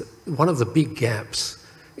is, one of the big gaps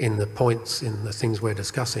in the points in the things we're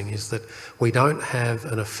discussing is that we don't have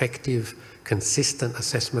an effective, consistent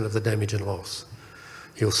assessment of the damage and loss.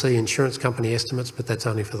 You'll see insurance company estimates, but that's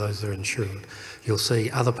only for those that are insured. You'll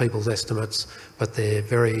see other people's estimates, but they're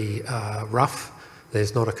very rough.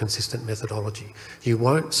 There's not a consistent methodology. You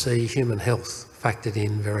won't see human health factored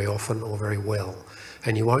in very often or very well,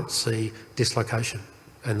 and you won't see dislocation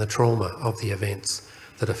and the trauma of the events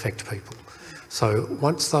that affect people. So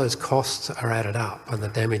once those costs are added up and the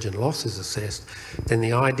damage and loss is assessed, then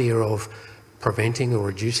the idea of preventing or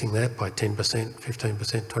reducing that by 10%,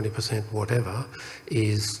 15%, 20%, whatever,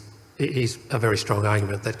 is a very strong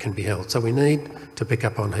argument that can be held. So we need, to pick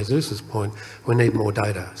up on Jesus's point, we need more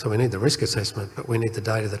data. So we need the risk assessment, but we need the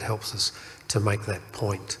data that helps us to make that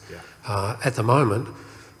point. Yeah. At the moment,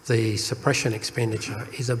 the suppression expenditure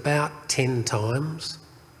is about 10 times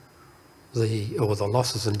the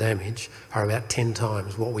losses and damage are about 10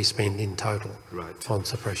 times what we spend in total on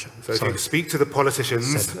suppression. So if you speak to the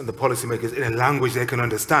politicians and the policymakers in a language they can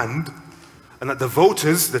understand, and that the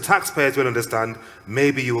voters, the taxpayers will understand,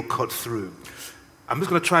 maybe you will cut through. I'm just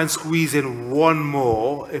going to try and squeeze in one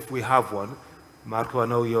more, if we have one. Marco, I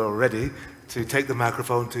know you're ready to take the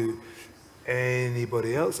microphone to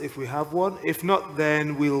anybody else, if we have one. If not,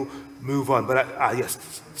 then we'll move on. But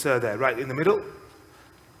yes, sir, there, right in the middle.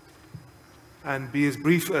 And be as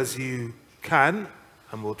brief as you can,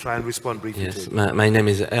 and we'll try and respond briefly. Yes, my name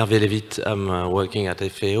is Hervé Levitt. I'm working at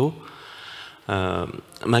FAO.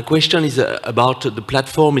 My question is about the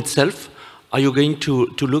platform itself. Are you going to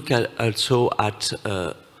look also at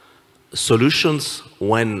solutions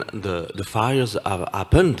when the fires have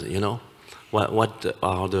happened? You know, what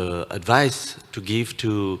are the advice to give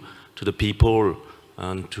to the people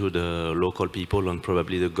and to the local people and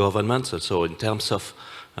probably the governments also in terms of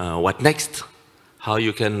what next? How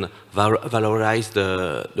you can valorize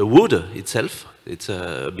the wood itself, it's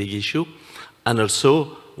a big issue, and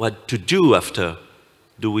also what to do after.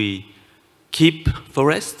 Do we keep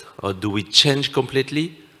forest or do we change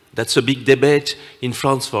completely? That's a big debate in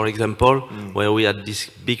France, for example, where we had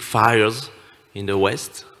these big fires in the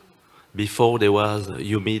west. Before there was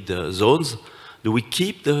humid zones. Do we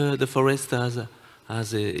keep the forest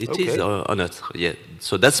as it is or not? Yeah.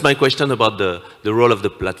 So that's my question about the role of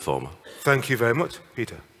the platform. Thank you very much.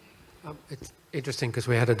 Peter. It's interesting because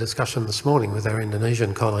we had a discussion this morning with our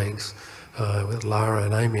Indonesian colleagues, with Lara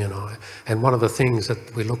and Amy and I, and one of the things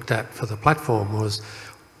that we looked at for the platform was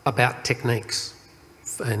about techniques.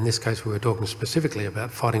 In this case, we were talking specifically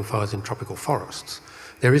about fighting fires in tropical forests.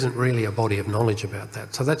 There isn't really a body of knowledge about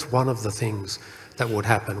that. So that's one of the things that would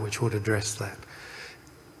happen, which would address that.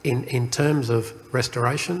 In terms of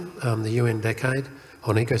restoration, the UN decade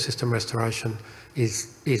on ecosystem restoration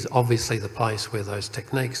is obviously the place where those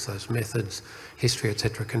techniques, those methods, history,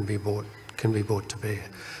 etc., can be brought to bear.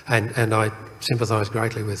 And I sympathise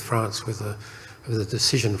greatly with France with the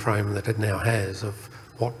decision frame that it now has of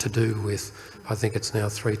what to do with, I think it's now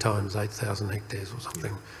 3 times 8,000 hectares or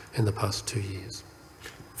something in the past 2 years.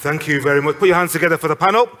 Thank you very much. Put your hands together for the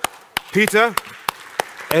panel. Peter,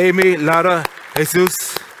 Amy, Lara,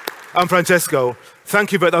 Jesus, and Francesco.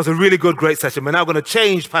 Thank you very much. That was a really good, great session. We're now going to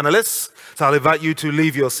change panelists. So I'll invite you to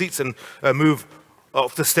leave your seats and move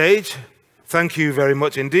off the stage. Thank you very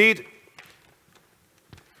much indeed.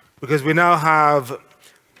 Because we now have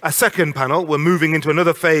a second panel. We're moving into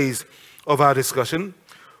another phase of our discussion.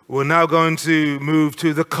 We're now going to move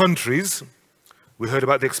to the countries. We heard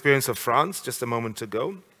about the experience of France just a moment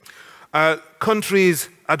ago. Countries'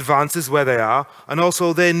 advances where they are, and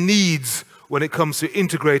also their needs when it comes to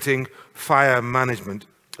integrating fire management.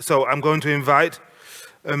 So I'm going to invite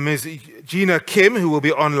Ms. Gina Kim, who will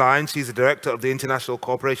be online. She's the director of the International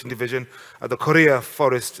Cooperation Division at the Korea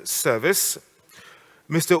Forest Service.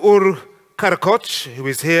 Mr. Ur Karakoç, who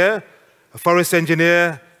is here, a forest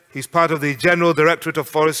engineer. He's part of the General Directorate of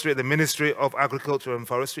Forestry at the Ministry of Agriculture and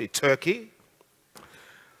Forestry, Turkey.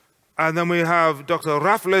 And then we have Dr.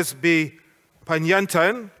 Raffles B.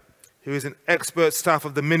 Panyantan, who is an expert staff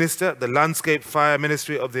of the Minister, the Landscape Fire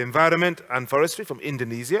Ministry of the Environment and Forestry from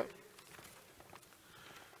Indonesia.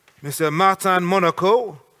 Mr. Martin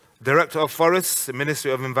Monaco, Director of Forests, the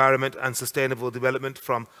Ministry of Environment and Sustainable Development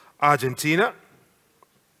from Argentina.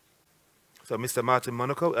 So Mr. Martin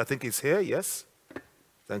Monaco, I think he's here, yes.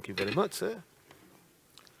 Thank you very much, sir.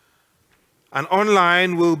 And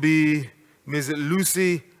online will be Ms.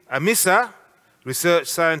 Lucy Amisa, Research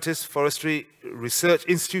Scientist, Forestry Research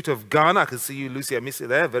Institute of Ghana. I can see you, Lucy Amisa,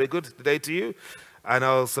 there. Very good day to you. And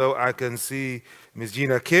also I can see Ms.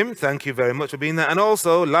 Gina Kim. Thank you very much for being there. And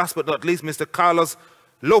also, last but not least, Mr. Carlos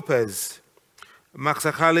Lopez,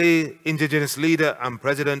 Maxakali Indigenous leader and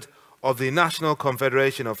president of the National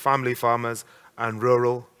Confederation of Family Farmers and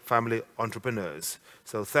Rural Family Entrepreneurs.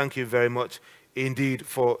 So thank you very much indeed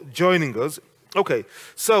for joining us. Okay,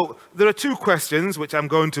 so there are 2 questions which I'm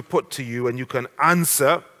going to put to you and you can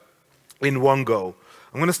answer in one go.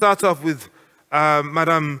 I'm going to start off with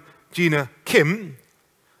Madam Gina Kim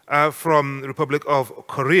from the Republic of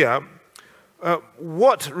Korea.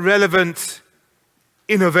 What relevant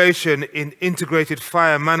innovation in integrated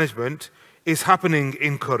fire management is happening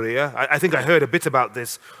in Korea? I think I heard a bit about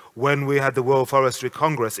this when we had the World Forestry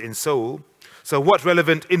Congress in Seoul. So what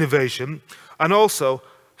relevant innovation, and also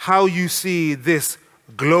how you see this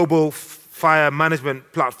global fire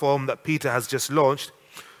management platform that Peter has just launched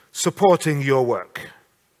supporting your work?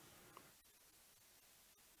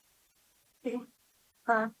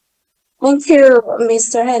 Thank you,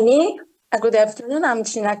 Mr. Henny. Good afternoon, I'm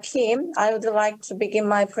Gina Kim. I would like to begin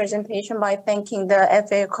my presentation by thanking the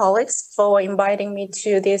FAO colleagues for inviting me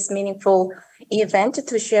to this meaningful event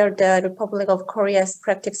to share the Republic of Korea's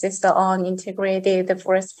practices on integrated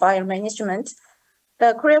forest fire management.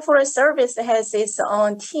 The Korea Forest Service has its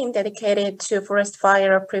own team dedicated to forest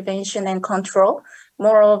fire prevention and control.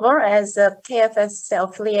 Moreover, as a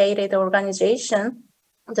KFS-affiliated organization,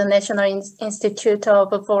 the National Institute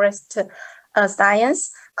of Forest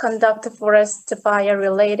Science conduct forest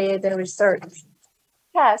fire-related research.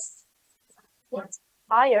 Past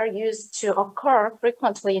fire used to occur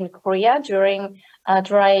frequently in Korea during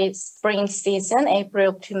dry spring season,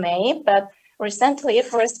 April to May, but recently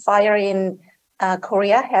forest fire in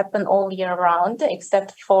Korea happen all year round,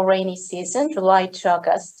 except for rainy season, July to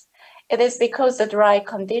August. It is because the dry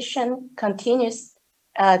condition continues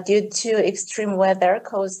due to extreme weather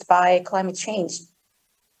caused by climate change.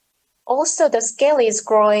 Also, the scale is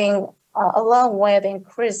growing along with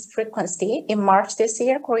increased frequency. In March this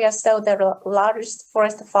year, Korea saw the largest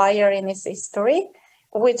forest fire in its history,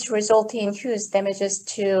 which resulted in huge damages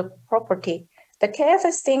to property. The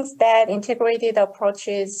KFS thinks that integrated approach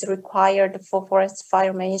is required for forest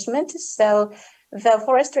fire management. So the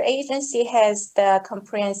Forestry Agency has the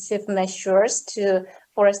comprehensive measures to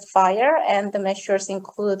forest fire, and the measures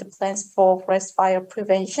include plans for forest fire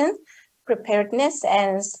prevention, preparedness,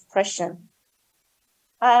 and suppression.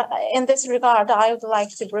 In this regard, I would like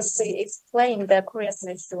to briefly explain the Korea's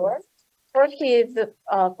measure. First is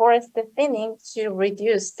forest thinning to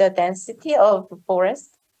reduce the density of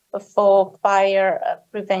forest for fire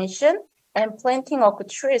prevention, and planting of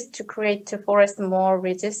trees to create the forest more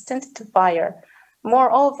resistant to fire.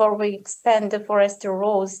 Moreover, we expand the forest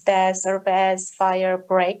rules that serve as fire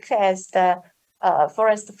break as the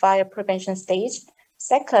forest fire prevention stage.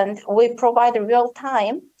 Second, we provide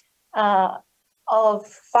real-time of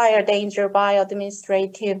fire danger by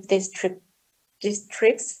administrative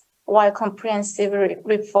districts while comprehensively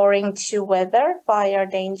referring to weather, fire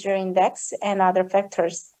danger index, and other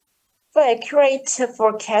factors. For accurate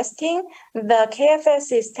forecasting, the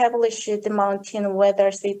KFS established the mountain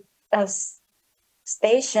weather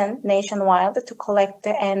station nationwide to collect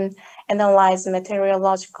and analyze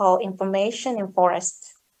meteorological information in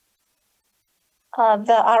forest.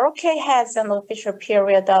 The ROK has an official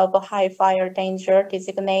period of high fire danger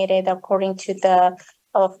designated according to the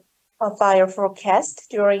fire forecast.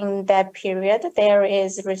 During that period, there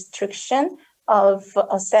is restriction of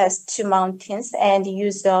access to mountains and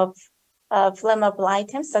use of flammable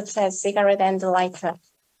items such as cigarette and lighter.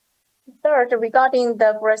 Third, regarding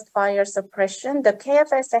the forest fire suppression, the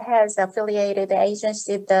KFS has affiliated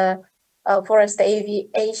agency, the Forest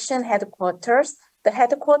Aviation Headquarters. The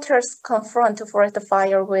headquarters confront forest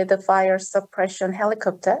fire with the fire suppression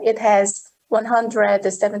helicopter. It has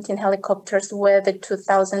 117 helicopters with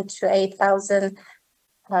 2,000 to 8,000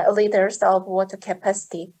 liters of water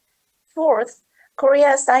capacity. Fourth,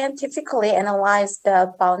 Korea scientifically analyzed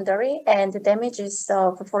the boundary and damages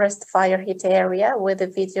of forest fire hit area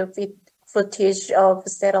with video footage of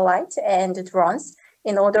satellite and drones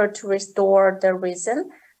in order to restore the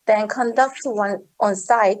reason, then conduct one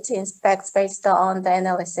on-site inspects based on the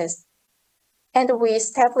analysis. And we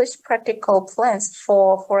established practical plans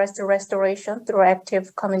for forest restoration through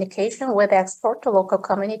active communication with expert, local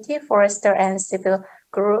community, forester, and civil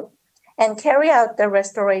group, and carry out the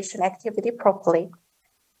restoration activity properly.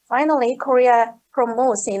 Finally, Korea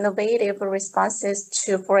promotes innovative responses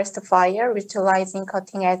to forest fire, utilizing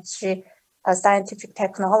cutting-edge scientific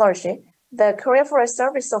technology. The Korea Forest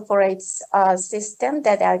Service operates a system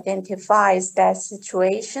that identifies the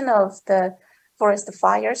situation of the forest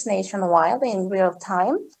fires nationwide in real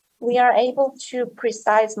time. We are able to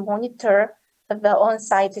precisely monitor the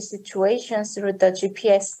on-site situation through the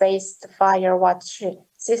GPS-based fire watch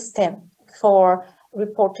system for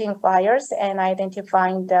reporting fires and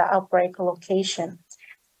identifying the outbreak location.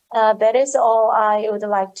 That is all I would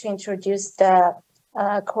like to introduce the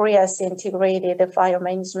Korea's integrated fire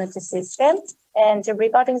management system. And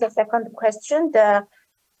regarding the second question, the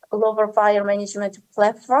global fire management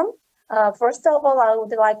platform. First of all, I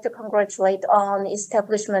would like to congratulate on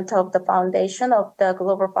establishment of the foundation of the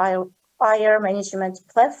global fire management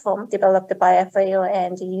platform developed by FAO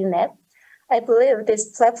and UNEP. I believe this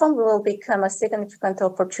platform will become a significant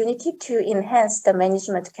opportunity to enhance the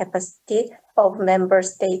management capacity of member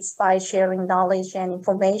states by sharing knowledge and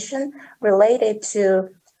information related to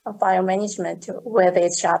fire management with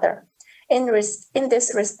each other. In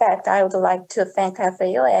this respect, I would like to thank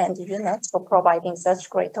FAO and UNEP for providing such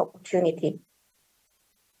great opportunity.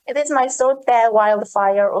 It is my thought that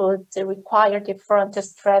wildfire would require different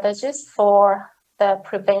strategies for the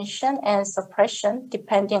prevention and suppression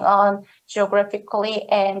depending on geographically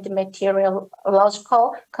and meteorological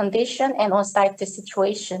condition and on-site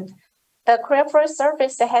situation. The Korea Forest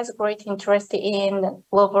Service has great interest in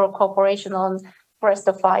global cooperation on forest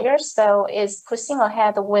fires, so is pushing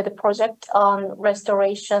ahead with the project on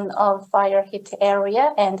restoration of fire hit area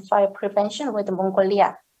and fire prevention with Mongolia.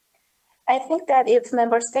 I think that if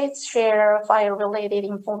member states share fire-related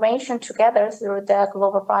information together through the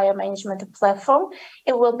Global Fire Management Platform,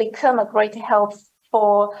 it will become a great help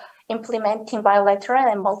for implementing bilateral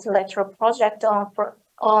and multilateral projects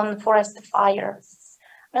on forest fire.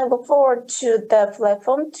 I look forward to the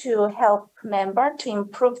platform to help members to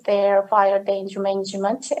improve their fire danger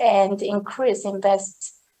management and increase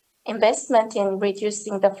investment in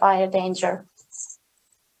reducing the fire danger.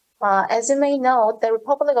 As you may know, the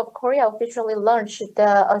Republic of Korea officially launched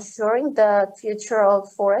the Assuring the Future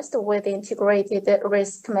of Forest with Integrated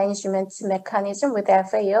Risk Management Mechanism with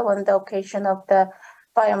FAO on the occasion of the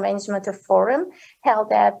Fire Management Forum held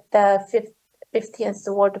at the 15th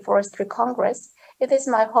World Forestry Congress. It is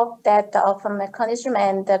my hope that the open mechanism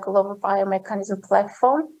and the Global Fire Mechanism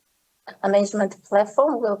Platform, Management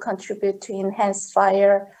Platform, will contribute to enhance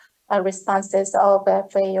fire responses of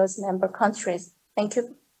FAO's member countries. Thank you.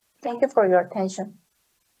 Thank you for your attention.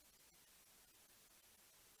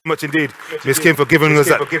 Much indeed, Ms. Kim, for giving us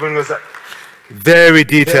that very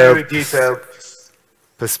detailed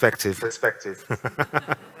perspective.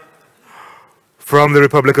 From the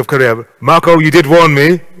Republic of Korea. Marco, you did warn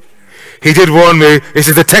me. He did warn me. This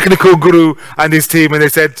is the technical guru and his team, and they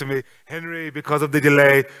said to me, Henry, because of the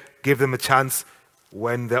delay, give them a chance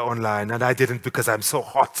when they're online. And I didn't because I'm so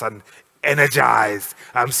hot and energized.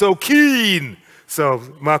 I'm so keen. So,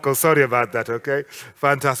 Marco, sorry about that, okay?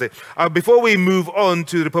 Fantastic. Before we move on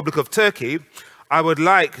to the Republic of Turkey, I would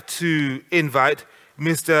like to invite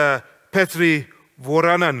Mr. Petri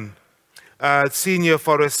Voranan, Senior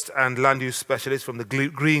Forest and Land Use Specialist from the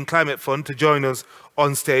Green Climate Fund, to join us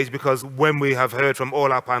on stage, because when we have heard from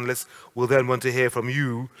all our panelists, we'll then want to hear from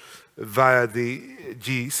you via the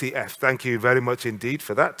GCF. Thank you very much indeed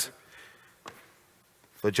for that,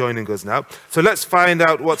 for joining us now. So let's find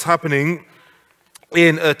out what's happening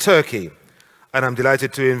in Turkey. And I'm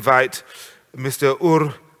delighted to invite Mr.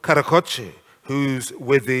 Ur Karakoç, who's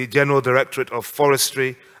with the General Directorate of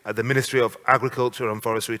Forestry at the Ministry of Agriculture and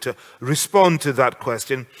Forestry, to respond to that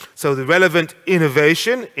question. So the relevant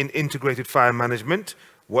innovation in integrated fire management,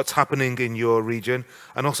 what's happening in your region,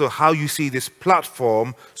 and also how you see this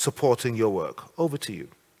platform supporting your work. Over to you.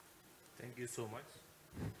 Thank you so much.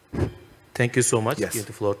 Thank you so much. Yes. Give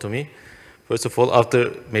the floor to me. First of all,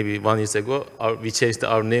 after maybe 1 year ago, we changed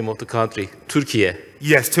our name of the country, Turkey.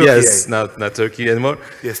 Yes, Turkey. Yes, not Turkey anymore.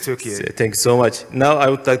 Yes, Turkey. So, thank you so much. Now I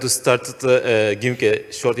would like to start giving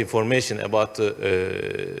a short information about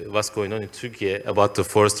what's going on in Turkey about the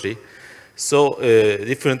forestry. So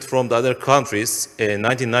different from the other countries,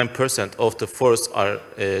 99% of the forests are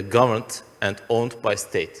governed and owned by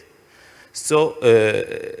state. So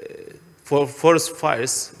for forest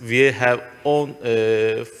fires, we have own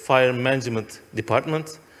fire management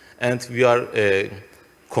department, and we are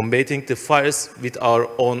combating the fires with our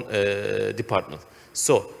own department.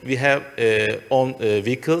 So we have own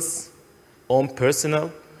vehicles, own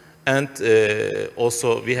personnel, and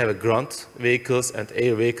also we have a ground vehicles and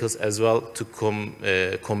air vehicles as well to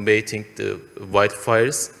combating the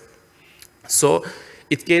wildfires. So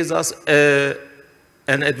it gives us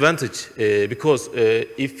an advantage because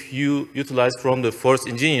if you utilize from the forest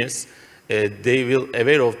engineers, they will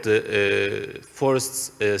aware of the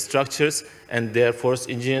forest structures, and they are forest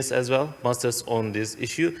engineers as well, masters on this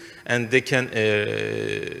issue, and they can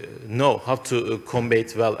know how to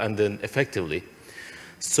combat well and then effectively.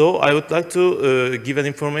 So I would like to give an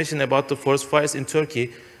information about the forest fires in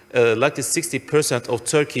Turkey. Like the 60% of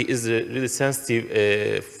Turkey is really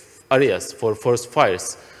sensitive areas for forest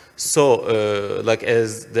fires. So, like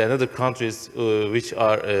as the other countries which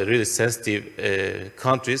are really sensitive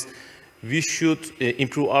countries, we should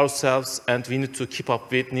improve ourselves, and we need to keep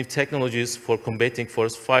up with new technologies for combating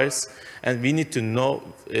forest fires. And we need to know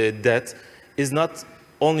that is not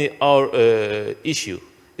only our issue,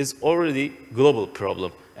 it's already global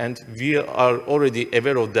problem. And we are already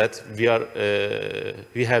aware of that.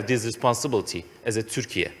 We have this responsibility as a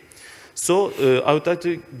Turkey. So I would like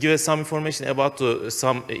to give some information about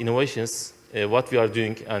some innovations, what we are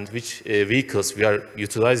doing and which vehicles we are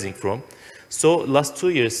utilizing from. So last 2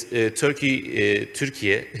 years, Turkey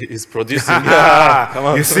is producing. Come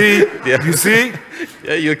on. You see? Yeah. You see?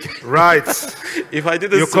 Yeah, you can. Right. If I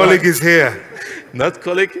didn't Your colleague is here. Not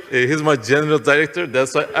colleague, he's my general director.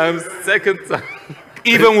 That's why I'm second time.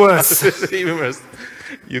 Even worse. Even worse.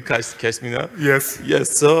 You catch me now? Yes.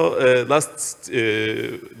 Yes. So last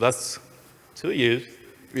 2 years,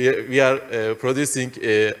 we are producing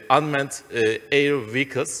unmanned air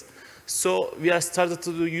vehicles. So we are started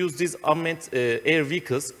to use these unmanned air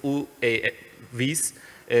vehicles, UAVs,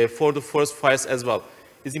 for the forest fires as well.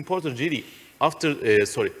 It's important really after,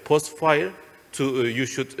 post-fire, you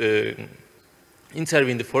should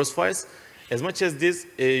intervene in the forest fires. As much as this,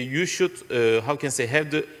 you should, have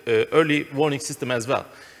the early warning system as well.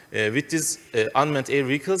 With these unmanned air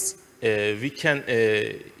vehicles, we can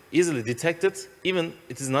easily detect it, even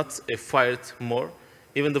it is not fired more.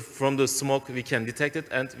 Even from the smoke, we can detect it,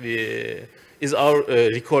 and is our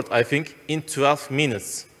record, I think, in 12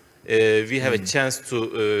 minutes. We have a chance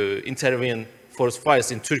to intervene forest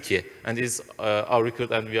fires in Turkey, and is our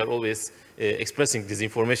record, and we are always expressing this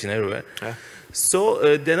information everywhere. Yeah.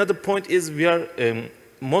 So the another point is we are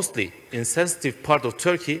mostly in sensitive part of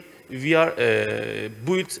Turkey. We are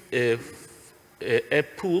built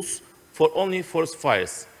pools for only forest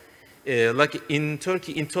fires. Like in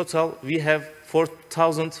Turkey, in total, we have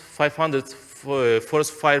 4,500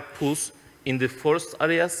 forest fire pools in the forest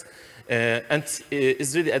areas, and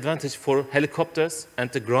it's really advantage for helicopters and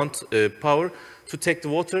the ground power to take the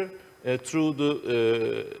water through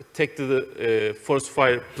the take to the forest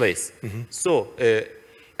fire place. Mm-hmm. So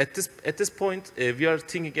at this point, we are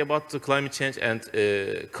thinking about the climate change and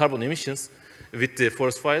carbon emissions with the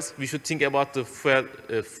forest fires. We should think about the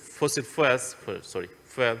fossil fuels.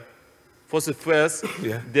 Fossil fuels,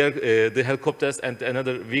 yeah. The helicopters and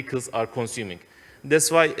another vehicles are consuming. That's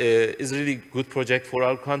why it's a really good project for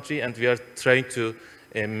our country, and we are trying to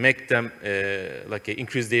make them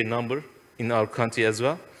increase their number in our country as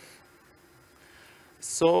well.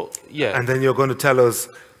 So, yeah. And then you're going to tell us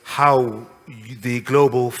how the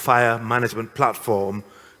global fire management platform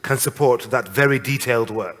can support that very detailed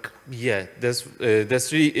work. Yeah, that's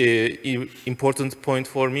really important point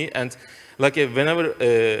for me. And whenever,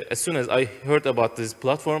 as soon as I heard about this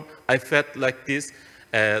platform, I felt like this,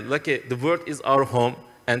 the world is our home,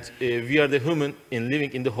 and we are the human in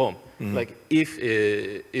living in the home. Mm-hmm. Like if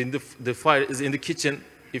the fire is in the kitchen,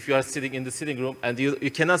 if you are sitting in the sitting room, and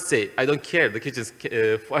you cannot say, I don't care, the kitchen's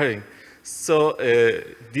firing. So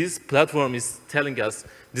this platform is telling us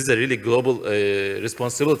this is a really global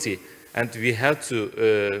responsibility, and we have to,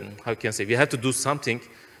 we have to do something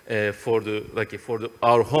for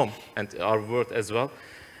our home and our world as well.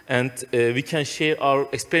 And we can share our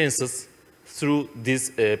experiences through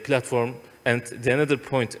this platform. And the another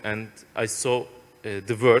point, and I saw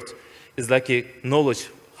the word, is like a knowledge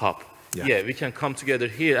hub. Yeah, we can come together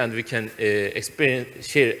here and we can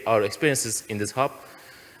share our experiences in this hub.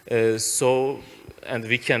 And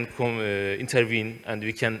we can intervene, and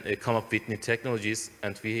we can come up with new technologies,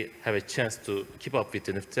 and we have a chance to keep up with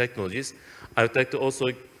the new technologies. I would like to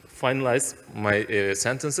also finalize my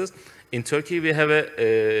sentences. In Turkey, we have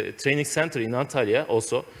a training center in Antalya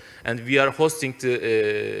also, and we are hosting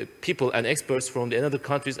the people and experts from the other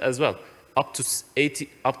countries as well. Up to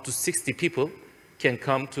 60 people can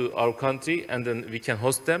come to our country, and then we can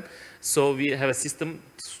host them. So we have a system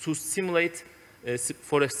to simulate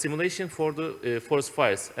for a simulation for the forest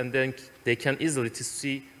fires, and then they can easily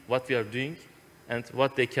see what we are doing and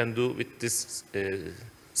what they can do with this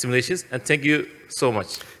simulations. And thank you so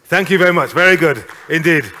much. Thank you very much. Very good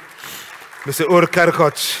indeed. Mr. Uğur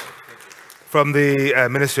Karakoç from the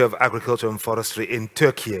Ministry of Agriculture and Forestry in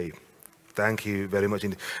Turkey. Thank you very much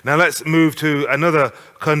indeed. Now let's move to another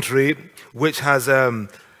country which has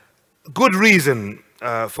good reason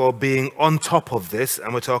for being on top of this,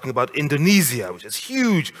 and we're talking about Indonesia, which has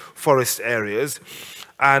huge forest areas.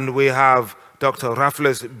 And we have Dr.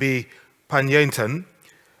 Raffles B. Panjaitan,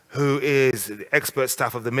 who is the expert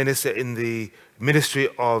staff of the minister in the Ministry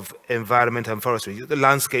of Environment and Forestry, the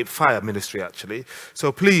Landscape Fire Ministry, actually.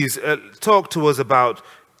 So please talk to us about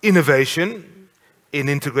innovation in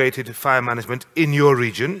integrated fire management in your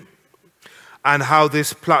region, and how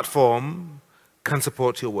this platform can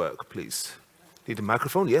support your work, please. Need a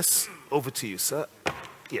microphone? Yes. Over to you, sir.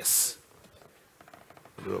 Yes.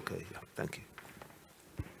 You're okay. Yeah. Thank you.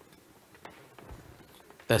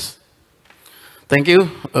 Yes. Thank you.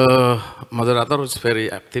 Moderator was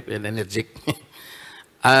very active and energetic.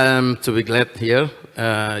 I'm to be glad here.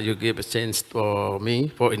 You give a chance for me,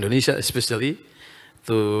 for Indonesia especially,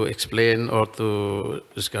 to explain or to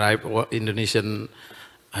describe what Indonesian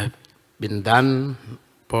have been done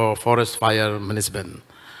for forest fire management.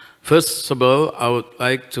 First of all, I would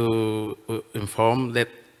like to inform that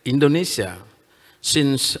Indonesia,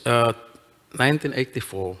 since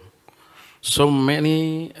 1984, so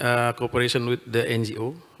many cooperation with the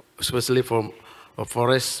NGO, especially from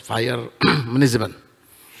forest fire management.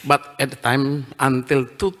 But at the time, until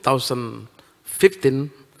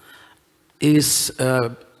 2015,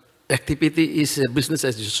 activity is business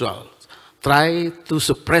as usual. Try to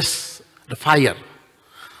suppress the fire.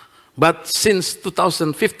 But since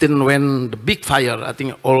 2015, when the big fire, I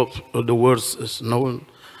think all of the world is known,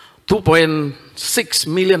 2.6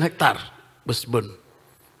 million hectares was burned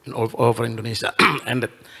in all over Indonesia. And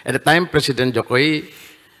at the time, President Jokowi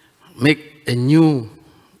make a new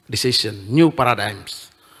decision, new paradigms.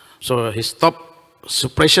 So he stopped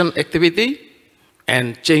suppression activity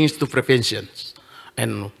and changed to prevention.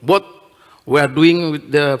 And what we are doing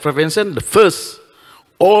with the prevention, the first,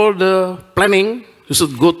 all the planning, you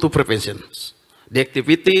should go to prevention. The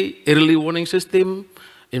activity, early warning system,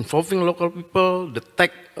 involving local people, the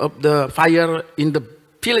tech of the fire in the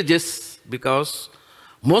villages, because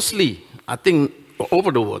mostly, I think,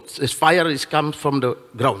 over the world, this fire comes from the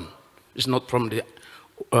ground. It's not from the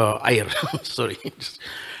air, sorry.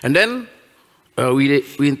 And then we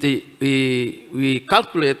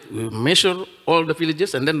calculate, we measure all the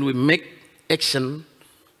villages, and then we make action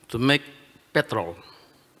to make petrol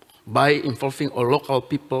by involving all local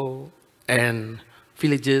people and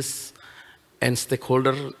villages and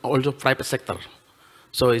stakeholders, also private sector.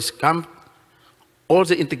 So it's come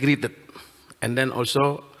also integrated, and then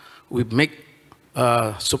also we make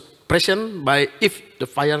suppression by if the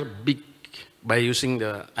fire big by using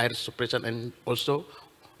the air suppression and also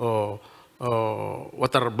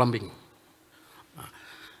water bombing.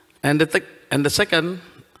 And the second,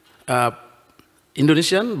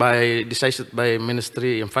 Indonesian decided by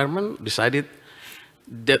Ministry Environment decided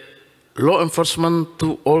that law enforcement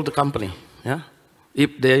to all the company, yeah,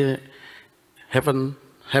 if they haven't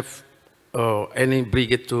have any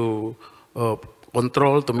brigade to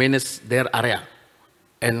control to manage their area,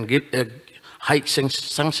 and give a high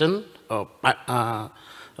sanction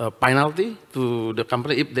penalty to the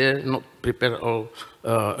company if they not prepare all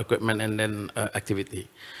equipment and then activity.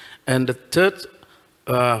 And the third,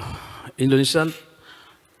 Indonesian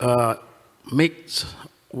makes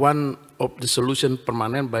one of the solution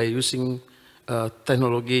permanent by using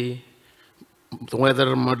technology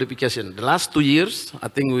weather modification. The last 2 years, I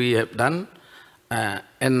think we have done,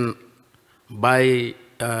 and by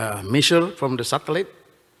measure from the satellite,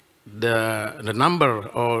 the number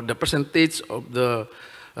or the percentage of the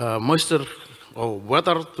moisture or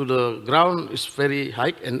water to the ground is very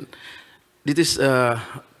high, and it is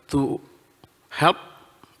to help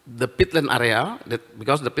the peatland area,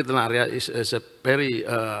 because the peatland area is a very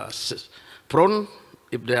prone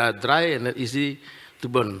if they are dry and easy to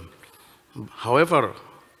burn. However,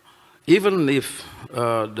 even if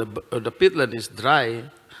the peatland is dry,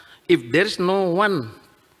 if there is no one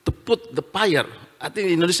to put the fire, I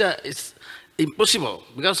think Indonesia is impossible,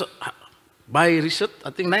 because by research,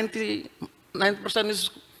 I think 99% is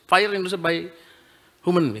fire in Indonesia by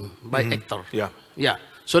human being, by actor. Yeah. Yeah.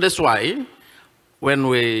 So that's why when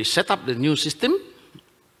we set up the new system,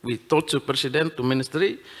 we told the president, to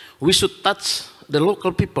ministry, we should touch the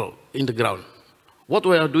local people in the ground. What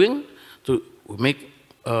we are doing to make,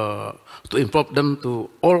 to involve them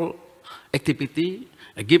to all activity,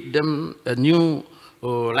 give them a new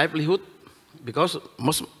livelihood, because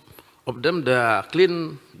most of them they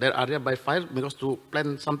clean their area by fire because to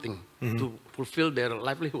plant something to fulfill their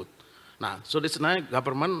livelihood. Now, so this now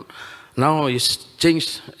government now is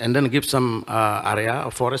changed and then give some area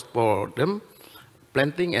of forest for them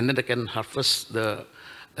planting, and then they can harvest the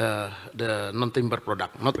non-timber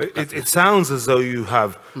product. It sounds as though you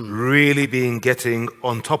have really been getting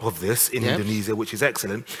on top of this in Indonesia, which is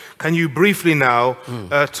excellent. Can you briefly now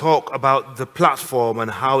talk about the platform and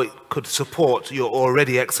how it could support your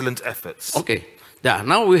already excellent efforts? Okay. Yeah,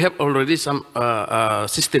 now we have already some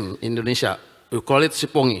system in Indonesia. We call it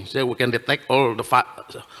Sipongi. So we can detect all the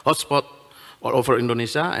hotspots all over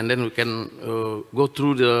Indonesia, and then we can go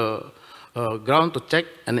through the ground to check,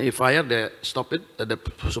 and if fire, they stop it, they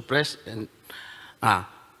suppress. And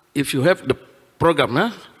if you have the program,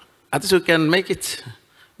 at least we can make it.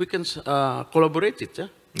 We can collaborate it. Yeah?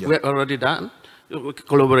 We have already done. We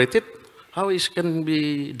collaborated. How it can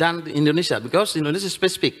be done in Indonesia? Because Indonesia is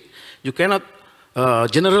specific. You cannot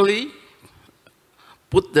generally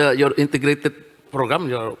put your integrated program,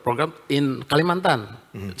 your program in Kalimantan,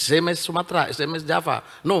 same as Sumatra, same as Java.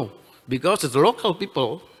 No, because the local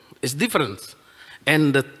people is different,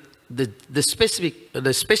 and the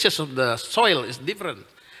species of the soil is different,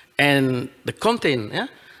 and the content,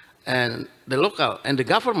 and the local and the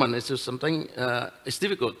government is something is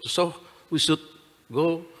difficult. So we should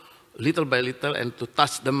go little by little and to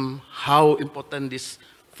touch them how important this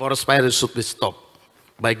forest fire should be stopped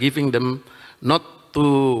by giving them not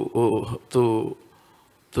to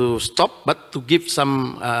stop, but to give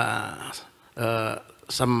some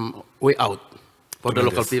way out for the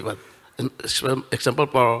local people. Example,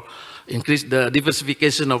 for increase the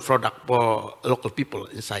diversification of product for local people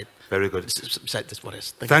inside. Very good. Inside this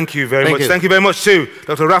forest. Thank you very much. Thank you very much too,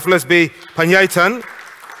 Dr. Raffles B. Panyaitan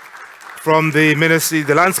from the Ministry,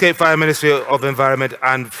 the Landscape Fire Ministry of Environment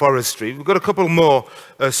and Forestry. We've got a couple more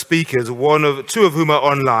speakers, two of whom are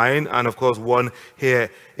online, and of course one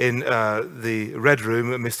here in the Red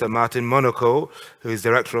Room, Mr. Martin Monaco, who is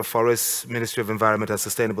Director of Forests, Ministry of Environment and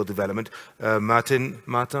Sustainable Development. Martin,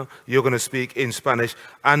 you're going to speak in Spanish.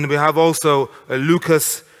 And we have also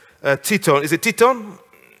Lucas Titon. Is it Titon?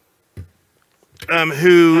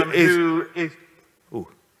 Who is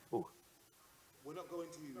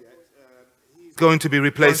going to be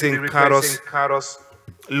replacing Carlos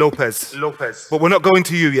Lopez. But we're not going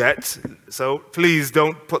to you yet, so please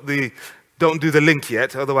don't do the link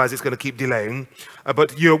yet, otherwise it's going to keep delaying.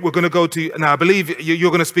 But we're going to go to, now I believe you're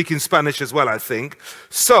going to speak in Spanish as well, I think.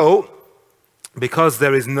 So, because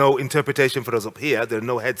there is no interpretation for us up here, there are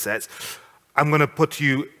no headsets, I'm going to put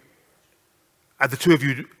you, the two of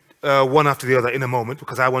you, one after the other in a moment,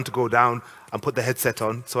 because I want to go down and put the headset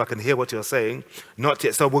on so I can hear what you're saying. Not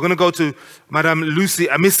yet. So we're going to go to Madame Lucy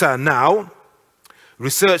Amissa now,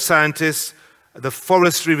 research scientist at the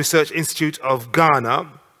Forestry Research Institute of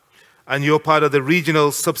Ghana, and you're part of the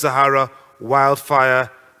Regional Sub-Sahara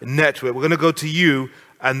Wildfire Network. We're going to go to you,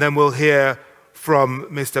 and then we'll hear from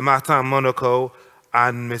Mr. Martin Monaco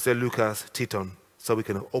and Mr. Lucas Titon. So we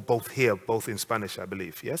can both hear, both in Spanish, I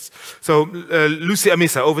believe, yes? So, Lucy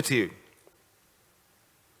Amissa, over to you.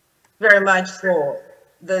 Very much for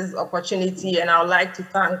this opportunity, and I would like to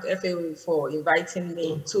thank FAO for inviting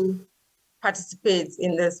me to participate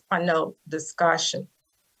in this panel discussion.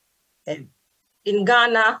 In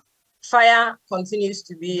Ghana, fire continues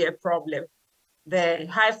to be a problem. The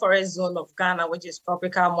high forest zone of Ghana, which is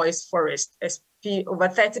tropical moist forest, over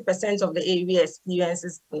 30% of the area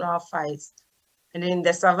experiences annual fires. And in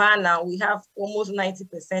the savannah, we have almost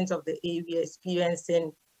 90% of the area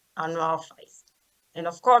experiencing annual fires. And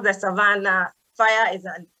of course, the savannah, fire is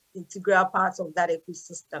an integral part of that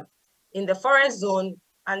ecosystem. In the forest zone,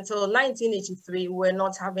 until 1983, we're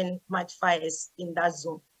not having much fires in that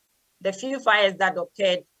zone. The few fires that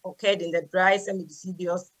occurred in the dry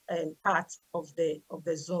semi-deciduous part of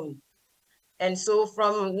the zone. And so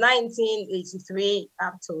from 1983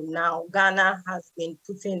 up to now, Ghana has been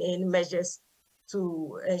putting in measures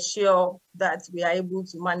to ensure that we are able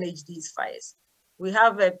to manage these fires. We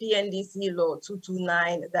have a PNDC law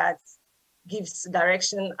 229 that gives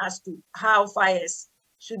direction as to how fires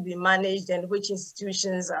should be managed and which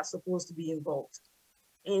institutions are supposed to be involved.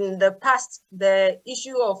 In the past, the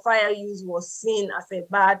issue of fire use was seen as a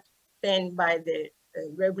bad thing by the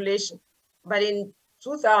regulation. But in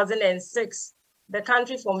 2006, the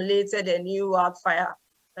country formulated a new wildfire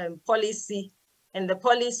policy, and the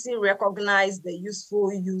policy recognized the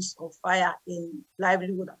useful use of fire in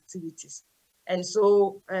livelihood activities. And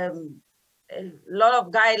so a lot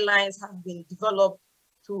of guidelines have been developed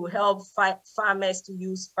to help farmers to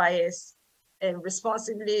use fires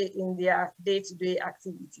responsibly in their day-to-day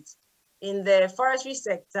activities. In the forestry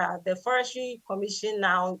sector, the Forestry Commission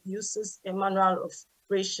now uses a manual of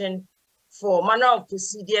operation for manual of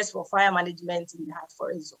procedures for fire management in the high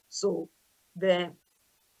forest zone. So the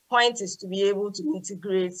point is to be able to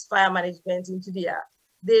integrate fire management into their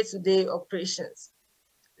day-to-day operations.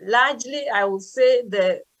 Largely, I would say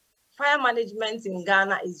the fire management in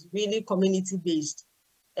Ghana is really community-based,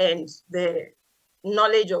 and the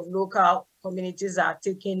knowledge of local communities are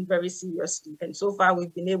taken very seriously. And so far,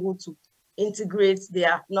 we've been able to integrate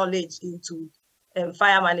their knowledge into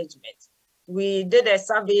fire management. We did a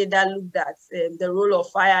survey that looked at the role of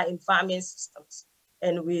fire in farming systems.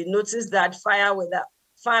 And we noticed that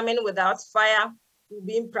farming without fire will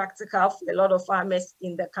be impractical for a lot of farmers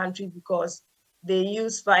in the country because they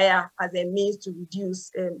use fire as a means to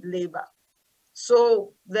reduce labor.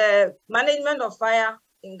 So the management of fire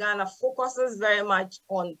in Ghana focuses very much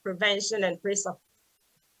on prevention and prey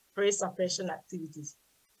suppression activities.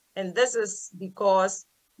 And this is because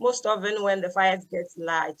most often when the fires get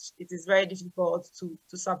large, it is very difficult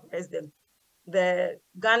to suppress them. The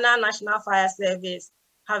Ghana National Fire Service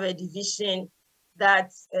have a division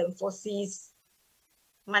that foresees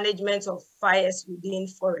management of fires within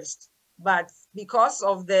forest. But because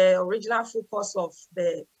of the original focus of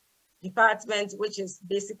the department, which is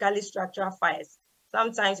basically structural fires,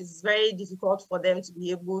 sometimes it's very difficult for them to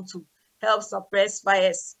be able to help suppress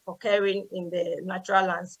fires occurring in the natural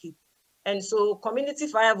landscape. And so community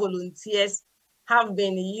fire volunteers have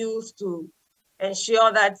been used to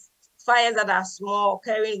ensure that fires that are small,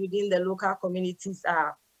 occurring within the local communities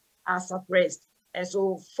are suppressed. And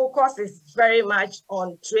so focus is very much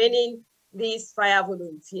on training these fire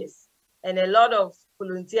volunteers. And a lot of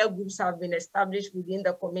volunteer groups have been established within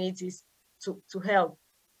the communities to help.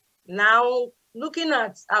 Now, looking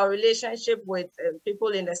at our relationship with people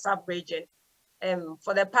in the sub-region,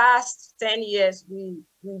 for the past 10 years, we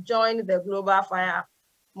joined the Global Fire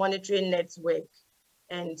Monitoring Network.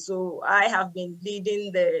 And so I have been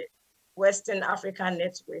leading the Western African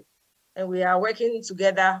Network. And we are working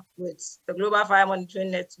together with the Global Fire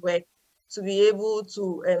Monitoring Network to be able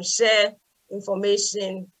to share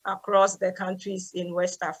information across the countries in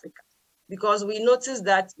West Africa. Because we noticed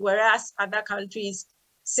that whereas other countries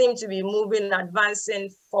seem to be moving, advancing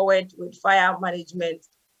forward with fire management,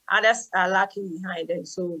 others are lagging behind. And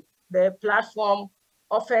so the platform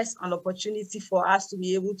offers an opportunity for us to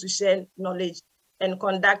be able to share knowledge and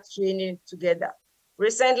conduct training together.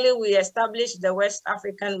 Recently, we established the West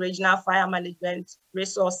African Regional Fire Management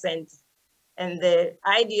Resource Center. And the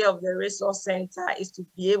idea of the resource center is to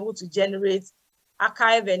be able to generate,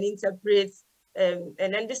 archive, and interpret, and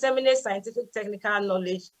then disseminate scientific technical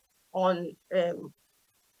knowledge on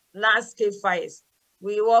landscape fires.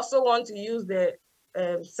 We also want to use the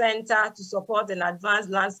center to support an advanced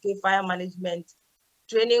landscape fire management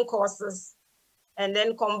training courses, and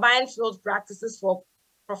then combine field practices for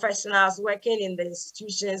professionals working in the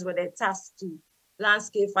institutions with a task to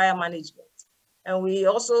landscape fire management. And we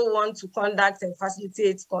also want to conduct and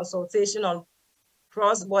facilitate consultation on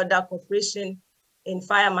cross-border cooperation in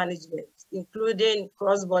fire management, including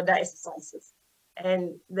cross-border exercises.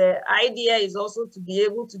 And the idea is also to be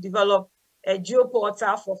able to develop a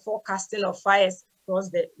geoportal for forecasting of fires across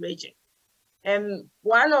the region. And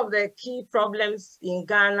one of the key problems in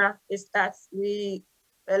Ghana is that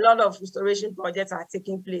a lot of restoration projects are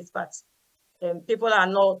taking place, but people are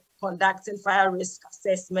not conducting fire risk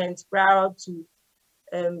assessment prior to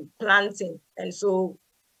planting. And so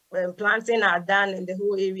when planting are done and the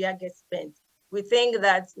whole area gets spent, we think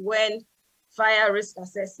that when fire risk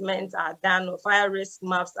assessments are done or fire risk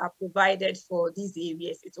maps are provided for these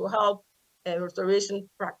areas, it will help restoration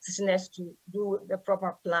practitioners to do the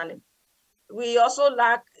proper planning. We also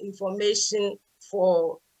lack information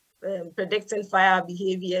for predicting fire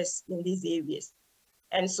behaviors in these areas.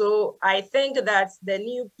 And so I think that the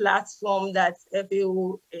new platform that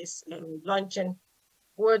FAO is launching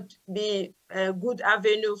would be a good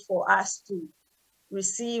avenue for us to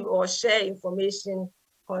receive or share information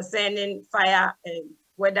concerning fire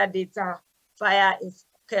weather data, fire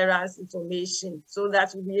occurrence information, so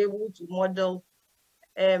that we'll be able to model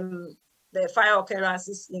the fire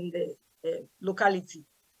occurrences in the locality.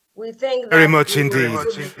 We think that very much indeed.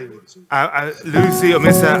 Lucy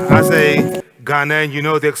Omisa, as a Ghanaian, you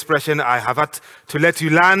know the expression, I have had to let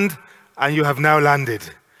you land, and you have now landed.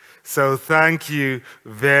 So thank you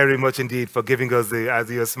very much indeed for giving us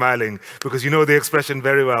as you're smiling, because you know the expression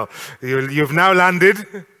very well. You've now landed.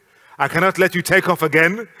 I cannot let you take off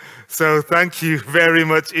again. So thank you very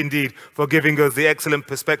much indeed for giving us the excellent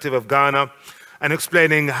perspective of Ghana and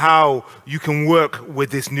explaining how you can work with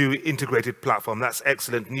this new integrated platform. That's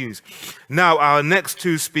excellent news. Now, our next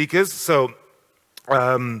two speakers, so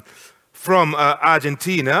from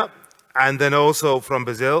Argentina and then also from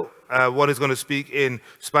Brazil, one is going to speak in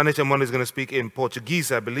Spanish and one is going to speak in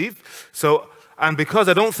Portuguese, I believe. So, and because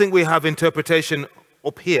I don't think we have interpretation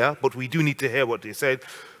up here, but we do need to hear what they said,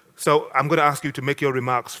 so I'm going to ask you to make your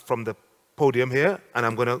remarks from the podium here, and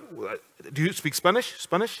I'm going to, do you speak Spanish?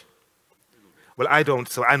 Spanish? Well, I don't,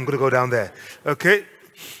 so I'm going to go down there. Okay?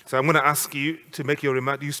 So I'm going to ask you to make your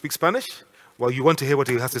remark. Do you speak Spanish? Well, you want to hear what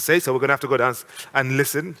he has to say, so we're going to have to go down and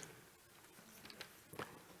listen.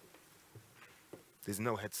 There's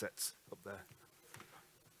no headsets up there.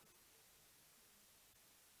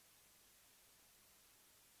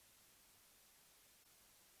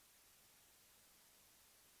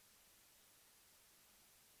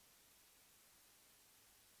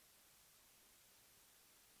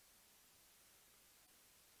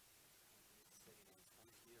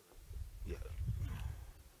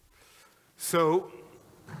 So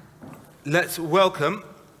let's welcome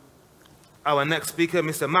our next speaker,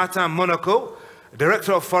 Mr. Martin Monaco,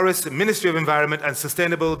 Director of Forests, Ministry of Environment and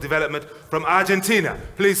Sustainable Development from Argentina.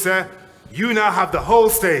 Please, sir, you now have the whole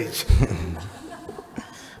stage.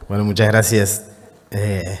 Bueno, muchas gracias.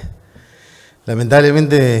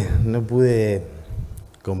 Lamentablemente no pude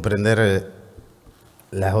comprender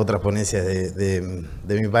las otras ponencias de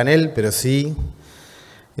mi panel, pero sí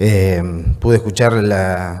pude escuchar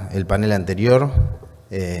el panel anterior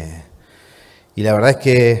y la verdad es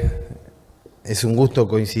que es un gusto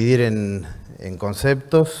coincidir en en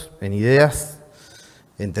conceptos, en ideas,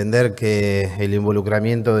 entender que el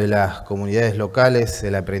involucramiento de las comunidades locales,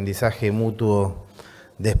 el aprendizaje mutuo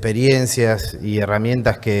de experiencias y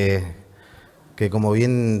herramientas que como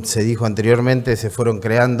bien se dijo anteriormente, se fueron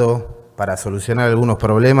creando para solucionar algunos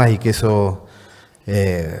problemas y que eso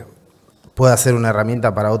pueda ser una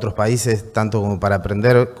herramienta para otros países, tanto como para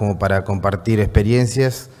aprender, como para compartir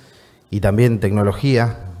experiencias y también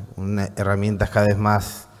tecnología, herramientas cada vez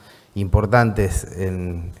más importantes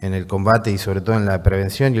en el combate y sobre todo en la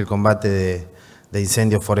prevención y el combate de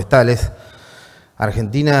incendios forestales.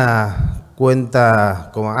 Argentina cuenta,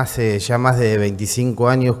 como hace ya más de 25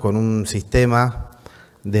 años, con un sistema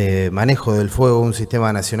de manejo del fuego, un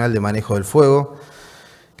sistema nacional de manejo del fuego,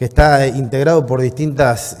 que está integrado por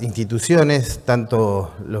distintas instituciones,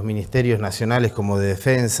 tanto los ministerios nacionales como de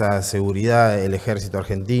Defensa, Seguridad, el Ejército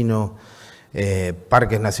Argentino,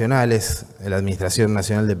 Parques Nacionales, la Administración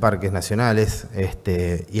Nacional de Parques Nacionales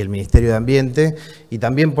y el Ministerio de Ambiente, y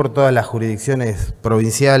también por todas las jurisdicciones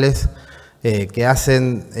provinciales que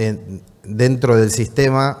hacen dentro del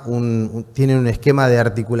sistema, tienen un esquema de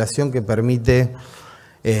articulación que permite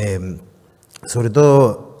sobre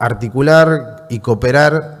todo articular y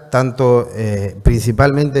cooperar tanto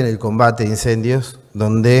principalmente en el combate de incendios,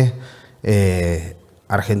 donde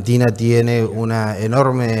Argentina tiene una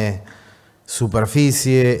enorme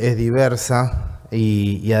superficie, es diversa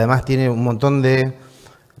y además tiene un montón de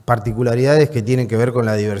particularidades que tienen que ver con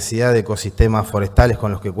la diversidad de ecosistemas forestales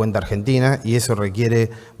con los que cuenta Argentina, y eso requiere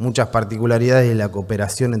muchas particularidades, y la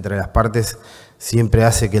cooperación entre las partes siempre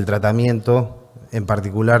hace que el tratamiento, en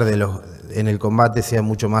particular en el combate, sea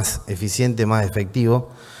mucho más eficiente, más efectivo,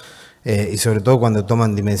 y sobre todo cuando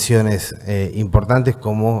toman dimensiones importantes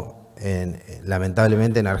como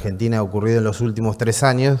lamentablemente en Argentina ha ocurrido en los últimos 3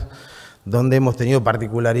 años, donde hemos tenido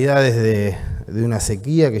particularidades de una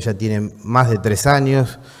sequía que ya tiene más de 3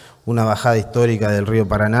 años, una bajada histórica del río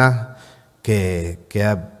Paraná que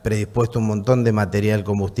ha predispuesto un montón de material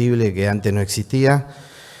combustible que antes no existía,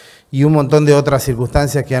 y un montón de otras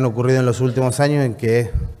circunstancias que han ocurrido en los últimos años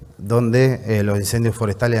donde los incendios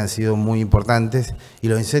forestales han sido muy importantes, y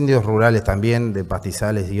los incendios rurales también, de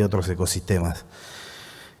pastizales y otros ecosistemas.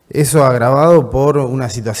 Eso agravado por una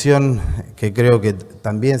situación que creo que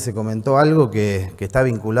también se comentó algo, que está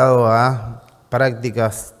vinculado a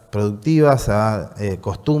prácticas productivas, a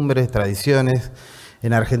costumbres, tradiciones.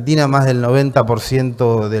 En Argentina más del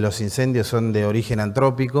 90% de los incendios son de origen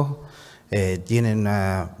antrópico, tienen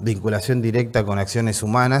una vinculación directa con acciones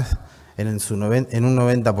humanas en un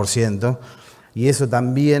 90%, y eso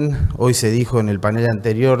también, hoy se dijo en el panel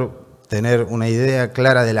anterior, tener una idea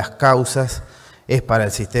clara de las causas es para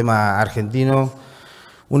el sistema argentino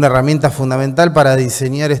una herramienta fundamental para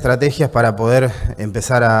diseñar estrategias para poder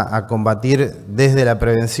empezar a combatir desde la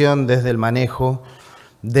prevención, desde el manejo,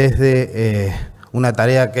 desde una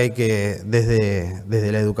tarea que hay que,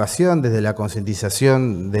 desde la educación, desde la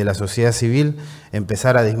concientización de la sociedad civil,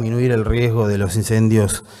 empezar a disminuir el riesgo de los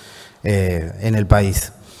incendios en el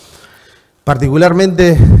país.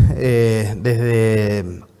 Particularmente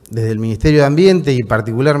desde el Ministerio de Ambiente y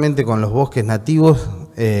particularmente con los bosques nativos,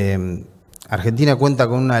 Argentina cuenta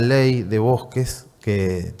con una ley de bosques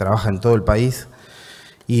que trabaja en todo el país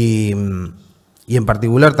y en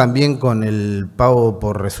particular también con el pago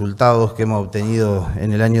por resultados que hemos obtenido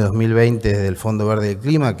en el año 2020 del Fondo Verde del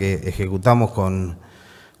Clima, que ejecutamos con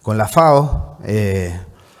la FAO.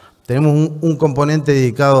 Tenemos un componente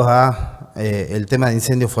dedicado a el tema de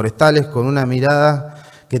incendios forestales, con una mirada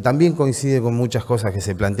que también coincide con muchas cosas que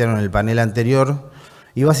se plantearon en el panel anterior,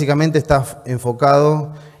 y básicamente está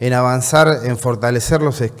enfocado en avanzar, en fortalecer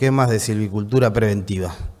los esquemas de silvicultura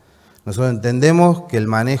preventiva. Nosotros entendemos que el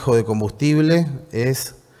manejo de combustible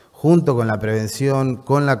es, junto con la prevención,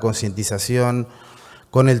 con la concientización,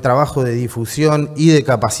 con el trabajo de difusión y de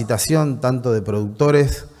capacitación, tanto de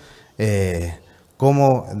productores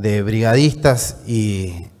como de brigadistas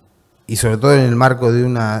y sobre todo en el marco de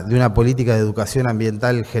una política de educación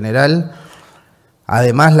ambiental general.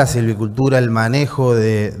 Además, la silvicultura, el manejo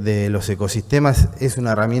de los ecosistemas es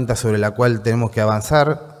una herramienta sobre la cual tenemos que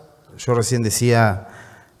avanzar. Yo recién decía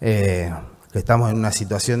que estamos en una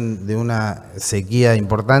situación de una sequía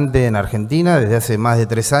importante en Argentina desde hace más de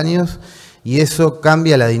 3 años, y eso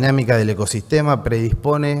cambia la dinámica del ecosistema,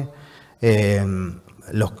 predispone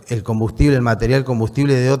el combustible, el material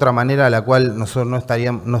combustible de otra manera a la cual nosotros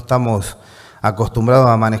no estamos acostumbrados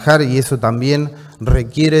a manejar, y eso también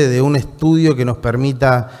requiere de un estudio que nos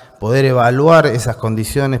permita poder evaluar esas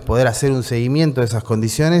condiciones, poder hacer un seguimiento de esas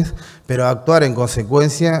condiciones, pero actuar en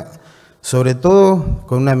consecuencia, sobre todo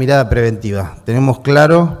con una mirada preventiva. Tenemos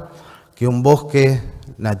claro que un bosque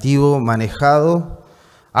nativo manejado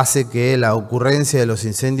hace que la ocurrencia de los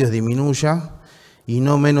incendios disminuya y,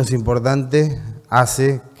 no menos importante,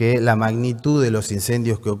 hace que la magnitud de los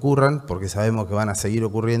incendios que ocurran, porque sabemos que van a seguir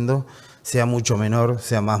ocurriendo, sea mucho menor,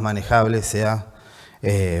 sea más manejable,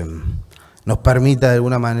 nos permita de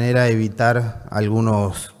alguna manera evitar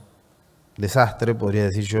algunos desastres, podría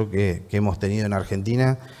decir yo, que hemos tenido en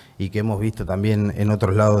Argentina y que hemos visto también en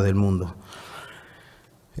otros lados del mundo.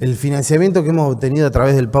 El financiamiento que hemos obtenido a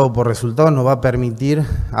través del pago por resultados nos va a permitir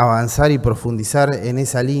avanzar y profundizar en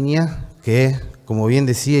esa línea que, como bien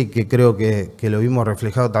decía, y que creo que lo vimos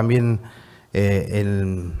reflejado también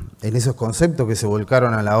en esos conceptos que se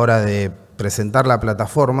volcaron a la hora de presentar la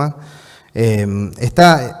plataforma,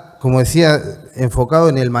 está, como decía, enfocado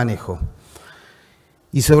en el manejo.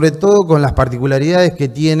 Y sobre todo con las particularidades que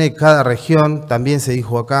tiene cada región. También se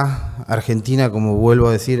dijo acá, Argentina, como vuelvo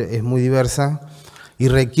a decir, es muy diversa y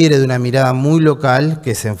requiere de una mirada muy local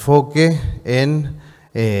que se enfoque en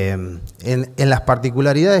las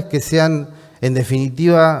particularidades que sean, en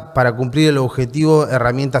definitiva, para cumplir el objetivo,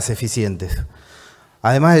 herramientas eficientes.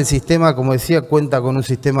 Además, el sistema, como decía, cuenta con un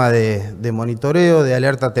sistema de monitoreo, de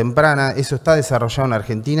alerta temprana. Eso está desarrollado en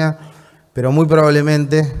Argentina, pero muy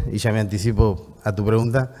probablemente, y ya me anticipo a tu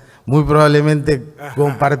pregunta, muy probablemente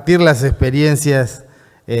compartir las experiencias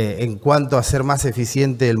en cuanto a hacer más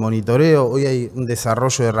eficiente el monitoreo. Hoy hay un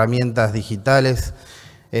desarrollo de herramientas digitales,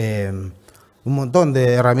 un montón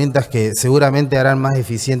de herramientas que seguramente harán más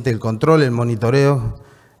eficiente el control, el monitoreo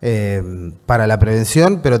para la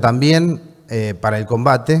prevención, pero también para el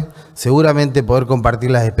combate. Seguramente poder compartir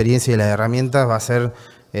las experiencias y las herramientas va a hacer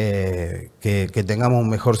que tengamos un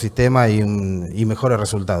mejor sistema y mejores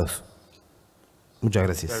resultados. Muchas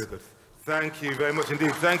gracias. Very good. Thank you very much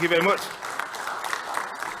indeed. Thank you very much.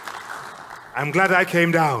 I'm glad I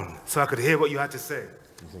came down so I could hear what you had to say.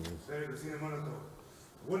 Very good. Señor Monaco.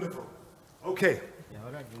 Wonderful. Okay.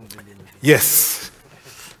 Yes.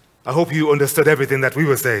 I hope you understood everything that we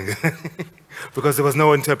were saying because there was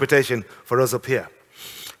no interpretation for us up here.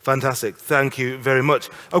 Fantastic. Thank you very much.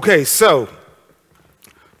 Okay, so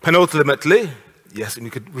penultimately, yes, and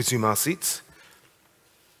we could resume our seats.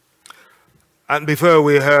 And before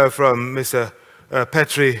we hear from Mr.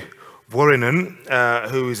 Petri Vuorinen,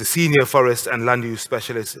 who is a senior forest and land use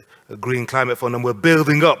specialist at Green Climate Fund, and we're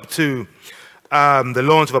building up to the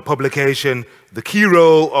launch of a publication, The Key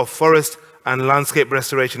Role of Forest and Landscape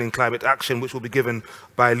Restoration in Climate Action, which will be given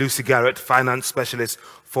by Lucy Garrett, finance specialist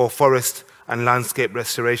for forest and landscape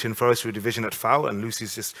restoration, forestry division at FAO, and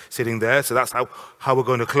Lucy's just sitting there. So that's how we're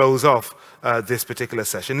going to close off this particular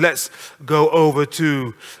session. Let's go over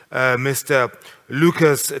to Mr.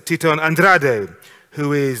 Lucas Titon Andrade,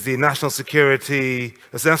 who is the National Secretary,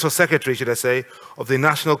 should I say, of the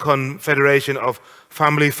National Confederation of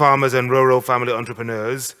Family Farmers and Rural Family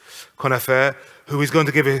Entrepreneurs, CONAFER, who is going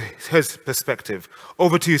to give his perspective.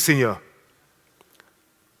 Over to you, Senor.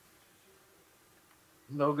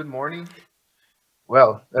 No, good morning.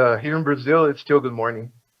 Well, here in Brazil, it's still good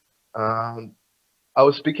morning. I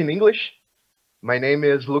will speak in English. My name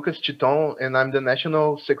is Lucas Titon, and I'm the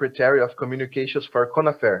National Secretary of Communications for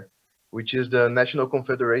CONAFER, which is the National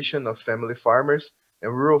Confederation of Family Farmers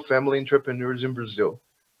and Rural Family Entrepreneurs in Brazil,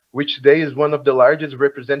 which today is one of the largest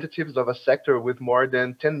representatives of a sector with more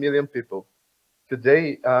than 10 million people.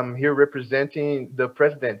 Today, I'm here representing the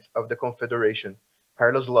president of the Confederation,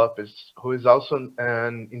 Carlos Lopez, who is also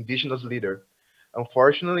an Indigenous leader.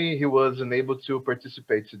 Unfortunately, he was unable to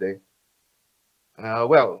participate today.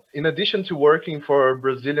 Well, in addition to working for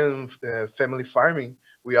Brazilian family farming,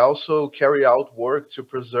 we also carry out work to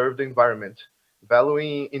preserve the environment,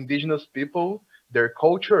 valuing Indigenous people, their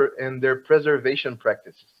culture, and their preservation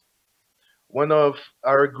practices. One of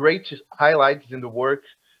our great highlights in the work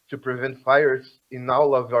to prevent fires in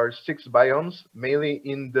all of our 6 biomes, mainly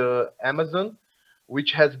in the Amazon,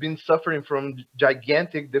 which has been suffering from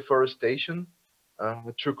gigantic deforestation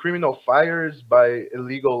through criminal fires by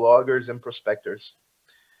illegal loggers and prospectors.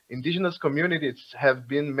 Indigenous communities have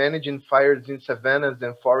been managing fires in savannas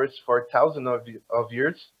and forests for thousands of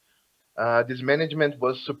years. This management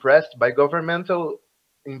was suppressed by governmental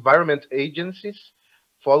environment agencies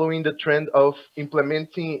following the trend of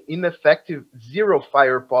implementing ineffective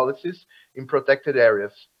zero-fire policies in protected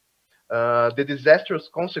areas. The disastrous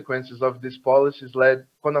consequences of these policies led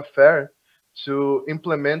CONAFER to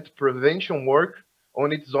implement prevention work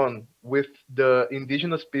on its own with the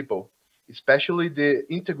Indigenous people, especially the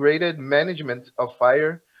integrated management of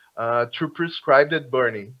fire through prescribed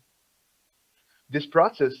burning. This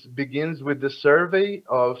process begins with the survey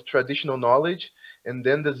of traditional knowledge and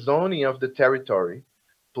then the zoning of the territory.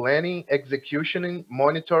 planning, execution,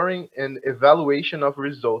 monitoring, and evaluation of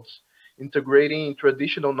results, integrating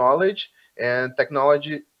traditional knowledge and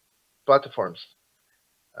technology platforms.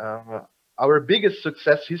 Our biggest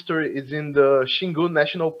success history is in the Xingu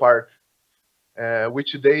National Park,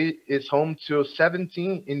 which today is home to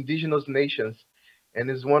 17 indigenous nations and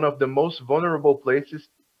is one of the most vulnerable places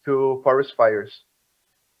to forest fires.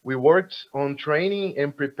 We worked on training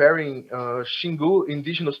and preparing Xingu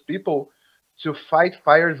indigenous people to fight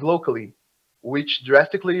fires locally, which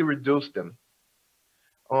drastically reduced them.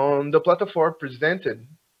 On the platform presented,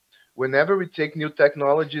 whenever we take new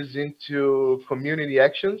technologies into community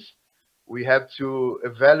actions, we have to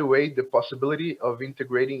evaluate the possibility of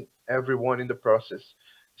integrating everyone in the process,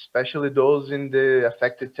 especially those in the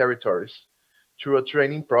affected territories, through a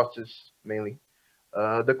training process mainly.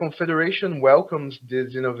 The Confederation welcomes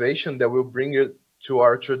this innovation that will bring it to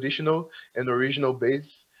our traditional and original base,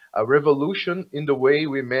 a revolution in the way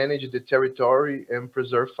we manage the territory and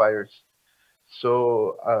preserve fires.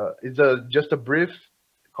 So it's just a brief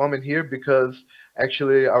comment here because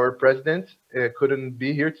actually our president couldn't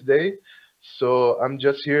be here today. So I'm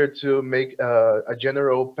just here to make a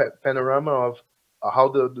general panorama of how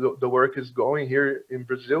the work is going here in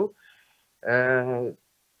Brazil. And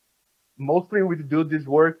mostly we do this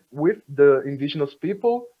work with the indigenous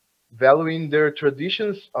people, valuing their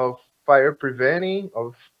traditions of fire preventing,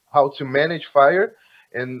 of how to manage fire,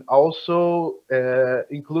 and also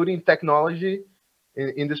including technology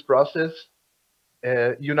in this process,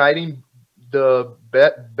 uniting the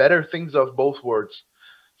better things of both worlds.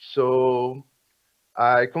 So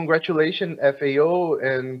I congratulate FAO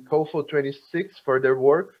and COFO 26 for their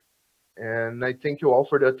work, and I thank you all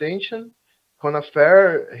for the attention.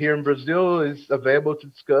 CONAFER here in Brazil is available to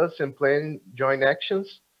discuss and plan joint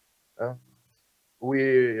actions.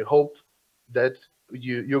 We hope that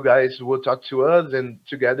you guys will talk to us, and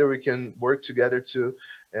together we can work together to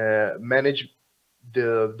manage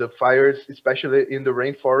the fires, especially in the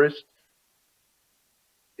rainforest.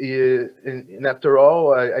 And after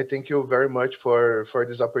all, I thank you very much for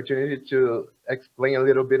this opportunity to explain a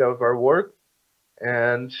little bit of our work,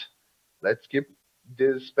 and let's keep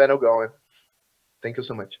this panel going. Thank you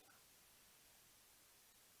so much.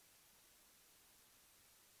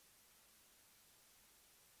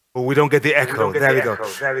 Oh, we don't get the echo. There we go.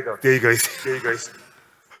 There we go. There you go. There you go.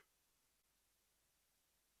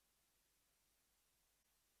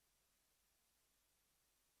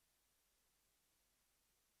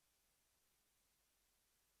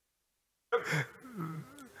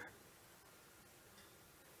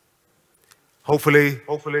 Hopefully.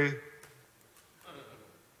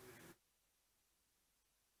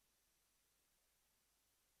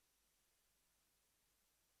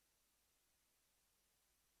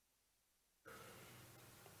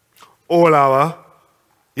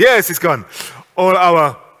 It's gone. All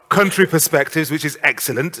our country perspectives, which is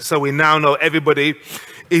excellent. So we now know everybody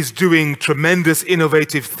is doing tremendous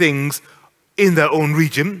innovative things in their own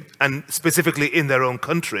region and specifically in their own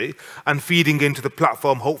country and feeding into the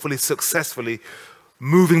platform, hopefully successfully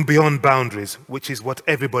moving beyond boundaries, which is what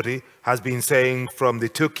everybody has been saying from the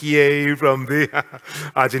Turkiye, from the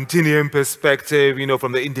Argentinian perspective, you know,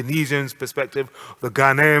 from the Indonesian perspective, the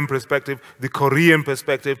Ghanaian perspective, the Korean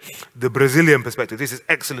perspective, the Brazilian perspective. This is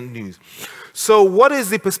excellent news. So what is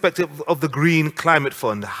the perspective of the Green Climate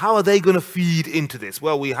Fund? How are they going to feed into this?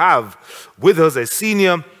 Well, we have with us a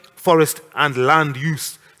senior forest and land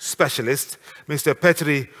use specialist, Mr.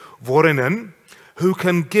 Petri Vuorinen, who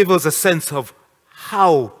can give us a sense of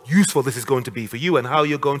how useful this is going to be for you and how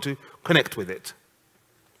you're going to connect with it.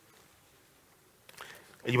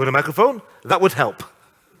 You want a microphone? That would help.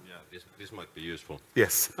 Yeah, this might be useful.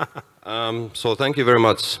 Yes. So thank you very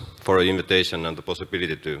much for the invitation and the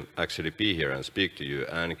possibility to actually be here and speak to you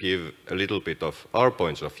and give a little bit of our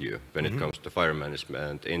points of view when it comes to fire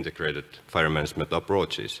management, integrated fire management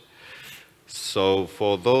approaches. So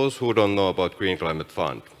for those who don't know about Green Climate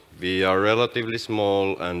Fund, we are a relatively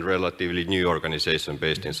small and relatively new organization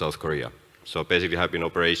based in South Korea. So basically have been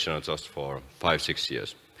operational just for 5-6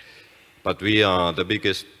 years. But we are the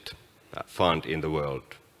biggest fund in the world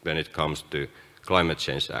when it comes to climate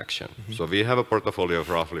change action. So we have a portfolio of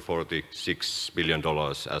roughly $46 billion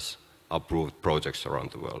as approved projects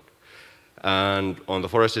around the world. And on the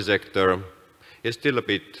forestry sector, it's still a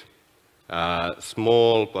bit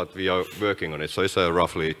small, but we are working on it. So it's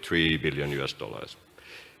roughly $3 billion US.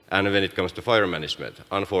 And when it comes to fire management,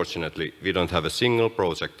 unfortunately, we don't have a single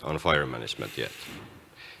project on fire management yet.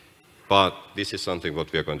 But this is something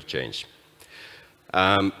what we are going to change.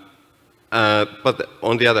 But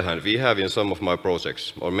on the other hand, we have in some of my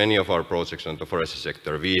projects, or many of our projects in the forestry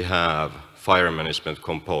sector, we have fire management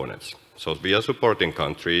components. So we are supporting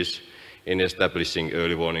countries in establishing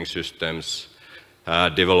early warning systems,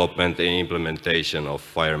 development and implementation of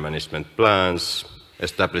fire management plans,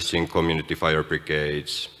 establishing community fire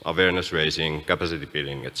brigades, awareness raising, capacity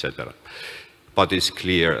building, etc. But it's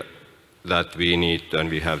clear that we need and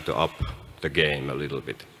we have to up the game a little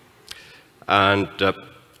bit. And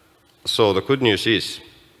so the good news is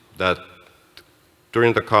that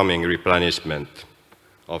during the coming replenishment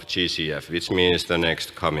of GCF, which means the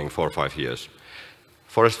next coming 4 or 5 years,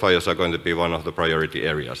 forest fires are going to be one of the priority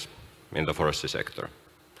areas in the forestry sector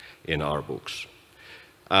in our books.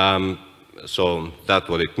 So that's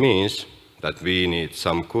what it means, that we need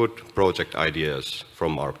some good project ideas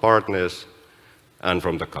from our partners and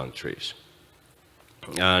from the countries.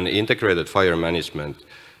 And integrated fire management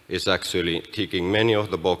is actually ticking many of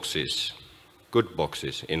the boxes, good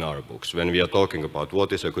boxes in our books. When we are talking about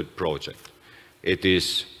what is a good project, it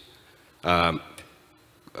is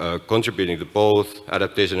contributing to both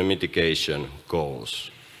adaptation and mitigation goals.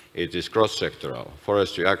 It is cross-sectoral,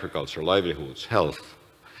 forestry, agriculture, livelihoods, health.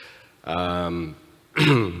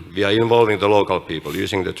 We are involving the local people,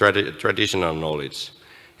 using the traditional knowledge,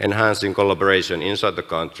 enhancing collaboration inside the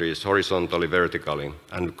countries, horizontally, vertically,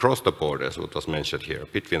 and across the borders, what was mentioned here,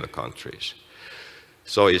 between the countries.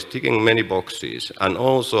 So it's ticking many boxes, and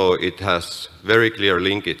also it has very clear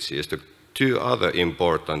linkages to 2 other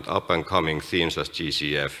important up-and-coming themes as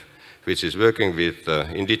GCF, which is working with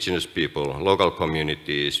indigenous people, local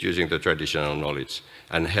communities, using the traditional knowledge,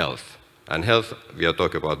 and health. And health, we are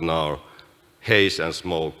talking about now, haze and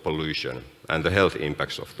smoke pollution, and the health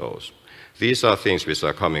impacts of those. These are things which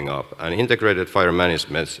are coming up, and integrated fire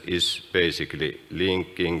management is basically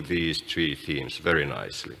linking these 3 themes very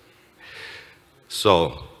nicely.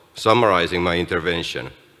 So, summarizing my intervention,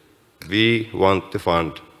 we want to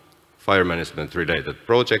fund fire management related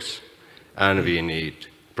projects, and we need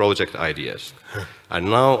project ideas. And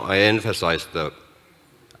now I emphasize the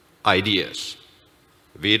ideas.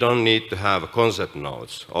 We don't need to have concept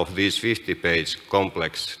notes of these 50-page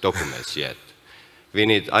complex documents yet.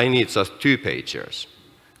 I need just 2-pagers,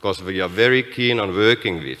 because we are very keen on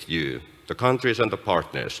working with you, the countries and the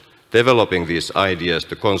partners, developing these ideas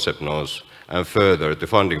to concept notes and further to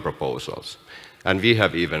funding proposals. And we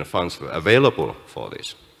have even funds available for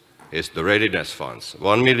this. It's the readiness funds,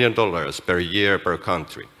 $1 million per year per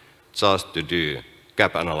country, just to do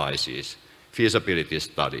gap analysis, feasibility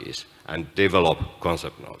studies, and develop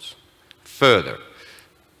concept notes. Further,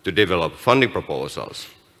 to develop funding proposals,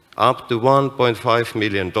 up to $1.5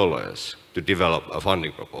 million to develop a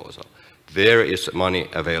funding proposal. There is money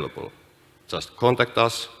available. Just contact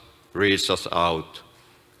us, reach us out,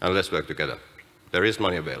 and let's work together. There is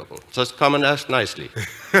money available. Just come and ask nicely.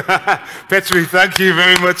 Petri, thank you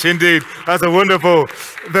very much indeed. That's a wonderful,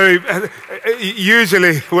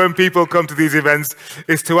 usually when people come to these events,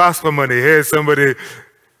 it's to ask for money. Here's somebody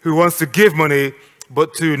who wants to give money,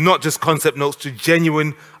 but to not just concept notes, to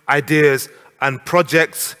genuine ideas and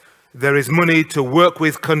projects. There is money to work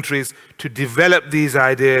with countries to develop these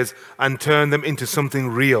ideas and turn them into something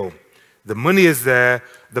real. The money is there,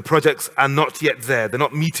 the projects are not yet there. They're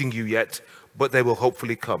not meeting you yet, but they will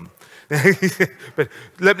hopefully come. But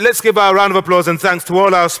let's give our round of applause and thanks to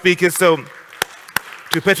all our speakers. So,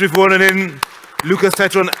 to Petri Vuonanen, Lucas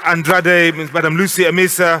Tetron Andrade, Madam Lucy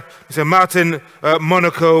Amisa, Mr. Martin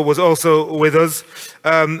Monaco was also with us.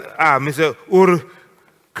 Mr. Ur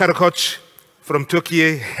Karakoç from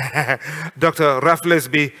Turkey, Dr.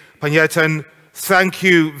 Raflesby Panyatan, thank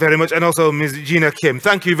you very much, and also Ms. Gina Kim.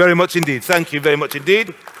 Thank you very much indeed. Thank you very much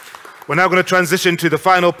indeed. We're now going to transition to the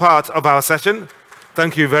final part of our session.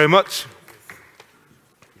 Thank you very much.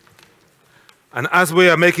 And as we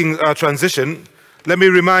are making our transition, let me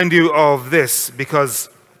remind you of this, because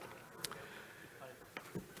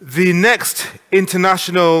the next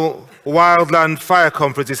International Wildland Fire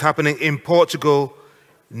Conference is happening in Portugal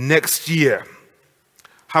next year.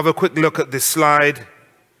 Have a quick look at this slide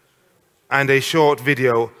and a short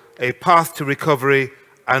video, A Path to Recovery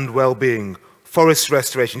and Well-Being, Forest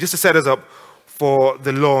Restoration, just to set us up for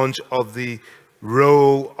the launch of the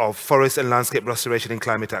role of forest and landscape restoration in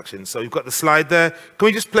climate action. So you've got the slide there. Can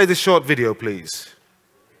we just play this short video, please?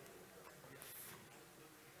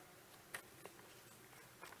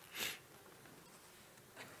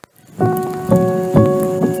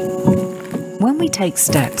 When we take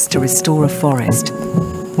steps to restore a forest,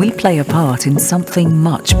 we play a part in something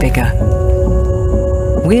much bigger.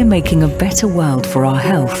 We're making a better world for our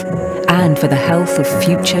health and for the health of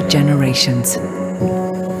future generations.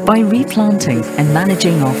 By replanting and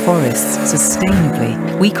managing our forests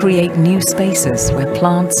sustainably, we create new spaces where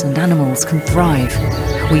plants and animals can thrive.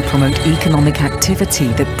 We promote economic activity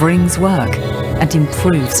that brings work and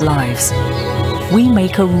improves lives. We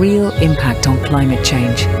make a real impact on climate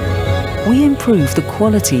change. We improve the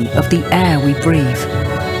quality of the air we breathe,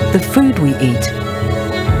 the food we eat,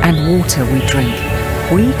 and water we drink.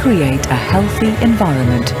 We create a healthy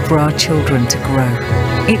environment for our children to grow.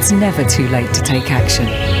 It's never too late to take action.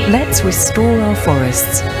 Let's restore our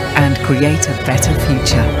forests and create a better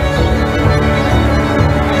future.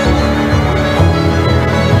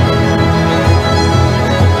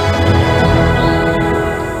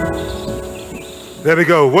 There we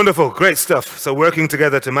go. Wonderful. Great stuff. So working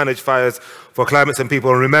together to manage fires for climates and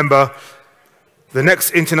people. And remember, the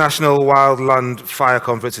next International Wildland Fire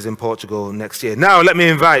Conference is in Portugal next year. Now, let me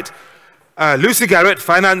invite Lucy Garrett,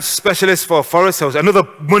 Finance Specialist for Forest, so another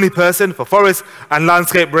money person for Forest and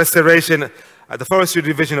Landscape Restoration at the Forestry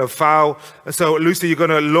Division of FAO. And so, Lucy, you're going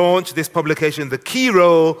to launch this publication, The Key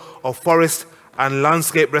Role of Forest and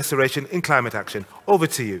Landscape Restoration in Climate Action. Over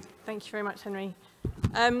to you. Thank you very much, Henry.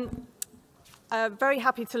 Very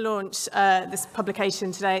happy to launch this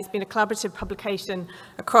publication today. It's been a collaborative publication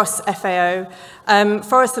across FAO.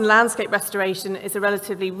 Forest and landscape restoration is a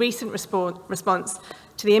relatively recent response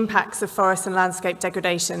to the impacts of forest and landscape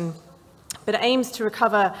degradation, but it aims to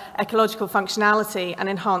recover ecological functionality and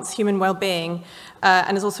enhance human well-being,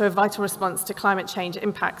 and is also a vital response to climate change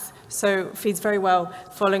impacts. So feeds very well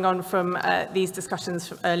following on from these discussions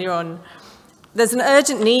from earlier on. There's an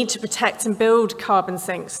urgent need to protect and build carbon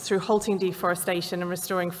sinks through halting deforestation and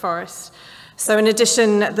restoring forests. So in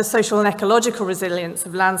addition, the social and ecological resilience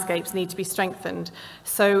of landscapes need to be strengthened.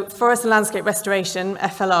 So forest and landscape restoration,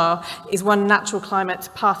 FLR, is one natural climate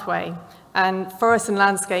pathway. And forest and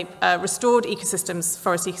landscape restored ecosystems,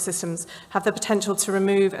 forest ecosystems, have the potential to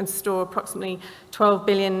remove and store approximately 12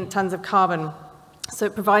 billion tons of carbon. So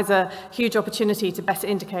it provides a huge opportunity to better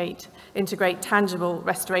integrate tangible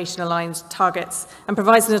restoration-aligned targets and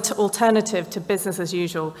provides an alternative to business as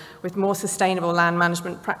usual with more sustainable land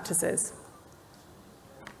management practices.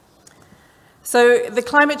 So the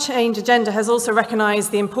climate change agenda has also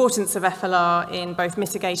recognised the importance of FLR in both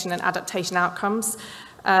mitigation and adaptation outcomes,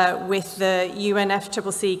 with the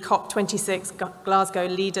UNFCCC COP26 Glasgow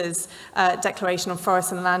Leaders Declaration on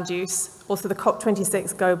Forest and Land Use, also the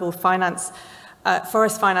COP26 Global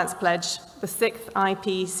Forest Finance Pledge, the 6th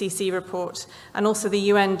IPCC report, and also the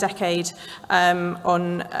UN Decade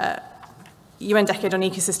on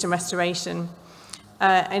Ecosystem Restoration,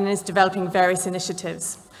 and is developing various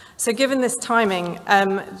initiatives. So given this timing,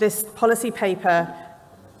 this policy paper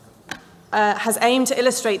has aimed to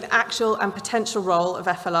illustrate the actual and potential role of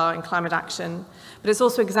FLR in climate action, but it's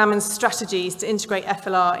also examined strategies to integrate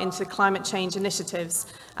FLR into climate change initiatives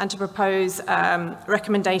and to propose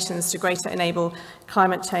recommendations to greater enable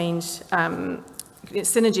climate change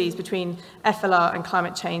synergies between FLR and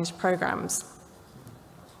climate change programs.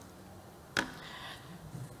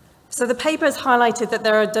 So the paper has highlighted that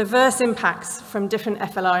there are diverse impacts from different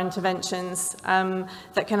FLR interventions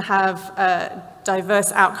that can have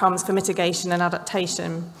diverse outcomes for mitigation and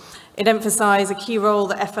adaptation. It emphasised a key role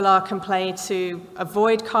that FLR can play to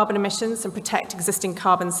avoid carbon emissions and protect existing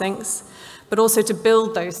carbon sinks, but also to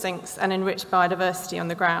build those sinks and enrich biodiversity on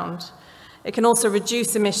the ground. It can also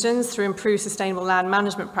reduce emissions through improved sustainable land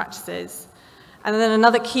management practices. And then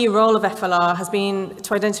another key role of FLR has been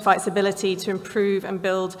to identify its ability to improve and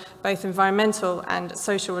build both environmental and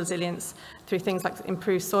social resilience through things like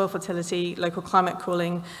improved soil fertility, local climate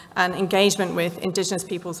cooling, and engagement with Indigenous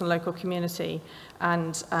peoples and local community,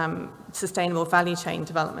 and sustainable value chain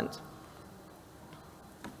development.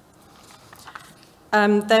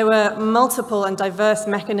 There were multiple and diverse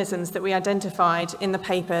mechanisms that we identified in the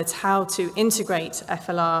paper to how to integrate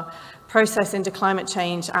FLR process into climate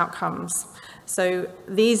change outcomes. So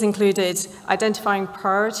these included identifying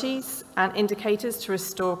priorities and indicators to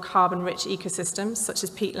restore carbon-rich ecosystems, such as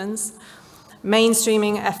peatlands,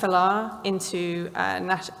 mainstreaming FLR into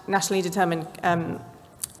nationally determined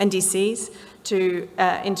NDCs to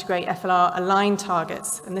integrate FLR-aligned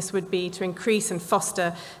targets, and this would be to increase and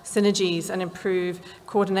foster synergies and improve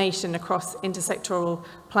coordination across intersectoral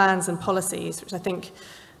plans and policies, which I think,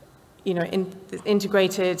 you know,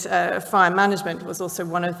 integrated fire management was also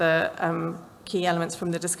one of the key elements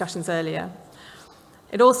from the discussions earlier.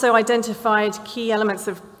 It also identified key elements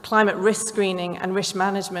of climate risk screening and risk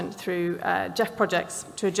management through GEF projects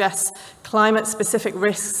to address climate-specific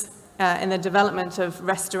risks in the development of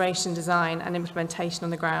restoration design and implementation on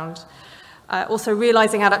the ground. Also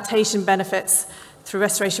realising adaptation benefits through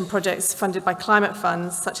restoration projects funded by climate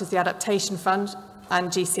funds, such as the Adaptation Fund and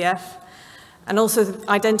GCF, and also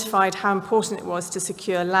identified how important it was to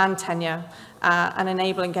secure land tenure and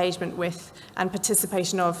enable engagement with and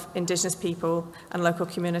participation of Indigenous people and local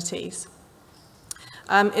communities.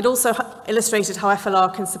 It also illustrated how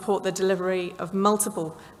FLR can support the delivery of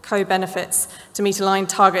multiple co-benefits to meet aligned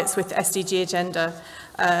targets with the SDG agenda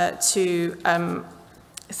to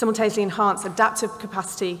simultaneously enhance adaptive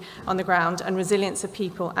capacity on the ground and resilience of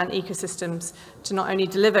people and ecosystems to not only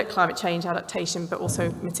deliver climate change adaptation, but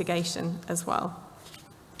also mitigation as well.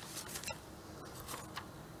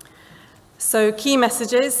 So key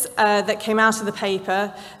messages that came out of the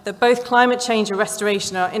paper, that both climate change and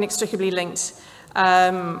restoration are inextricably linked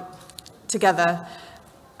together,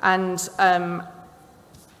 and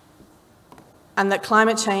that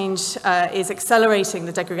climate change is accelerating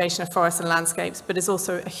the degradation of forests and landscapes, but is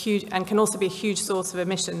also a huge, and can also be a huge source of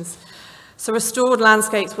emissions. So restored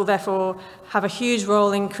landscapes will therefore have a huge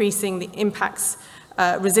role in increasing the impacts,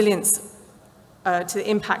 resilience to the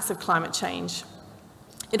impacts of climate change.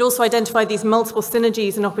 It also identified these multiple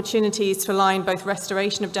synergies and opportunities to align both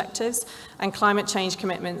restoration objectives and climate change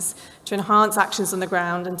commitments to enhance actions on the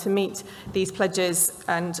ground and to meet these pledges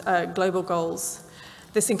and global goals.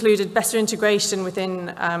 This included better integration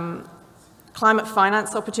within climate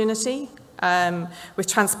finance opportunity with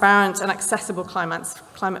transparent and accessible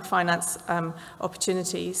climate finance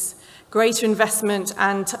opportunities, greater investment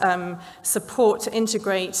and support to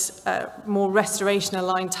integrate more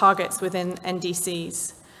restoration-aligned targets within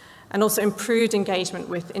NDCs, and also improved engagement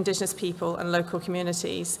with Indigenous people and local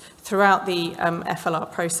communities throughout the FLR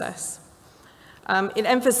process. It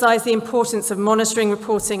emphasised the importance of monitoring,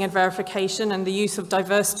 reporting and verification and the use of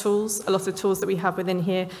diverse tools, a lot of tools that we have within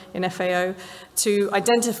here in FAO, to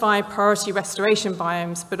identify priority restoration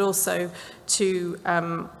biomes, but also to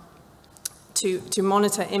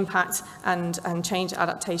monitor impact and change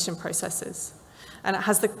adaptation processes. And it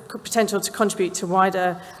has the potential to contribute to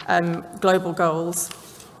wider global goals.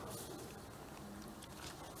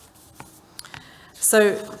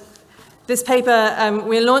 So this paper,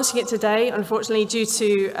 we're launching it today. Unfortunately, due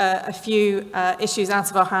to a few issues out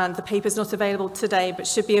of our hand, the paper is not available today, but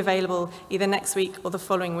should be available either next week or the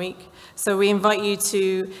following week. So we invite you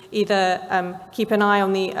to either keep an eye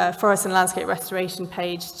on the Forest and Landscape Restoration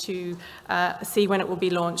page to see when it will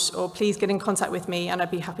be launched, or please get in contact with me and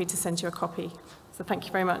I'd be happy to send you a copy. So thank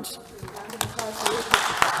you very much. Thank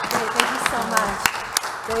you so much.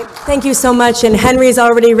 Thank you so much, and Henry's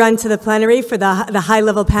already run to the plenary for the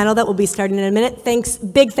high-level panel that will be starting in a minute.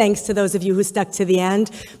 Big thanks to those of you who stuck to the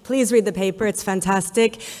end. Please read the paper, it's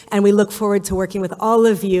fantastic, and we look forward to working with all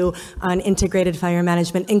of you on integrated fire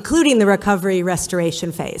management, including the recovery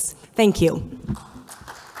restoration phase. Thank you.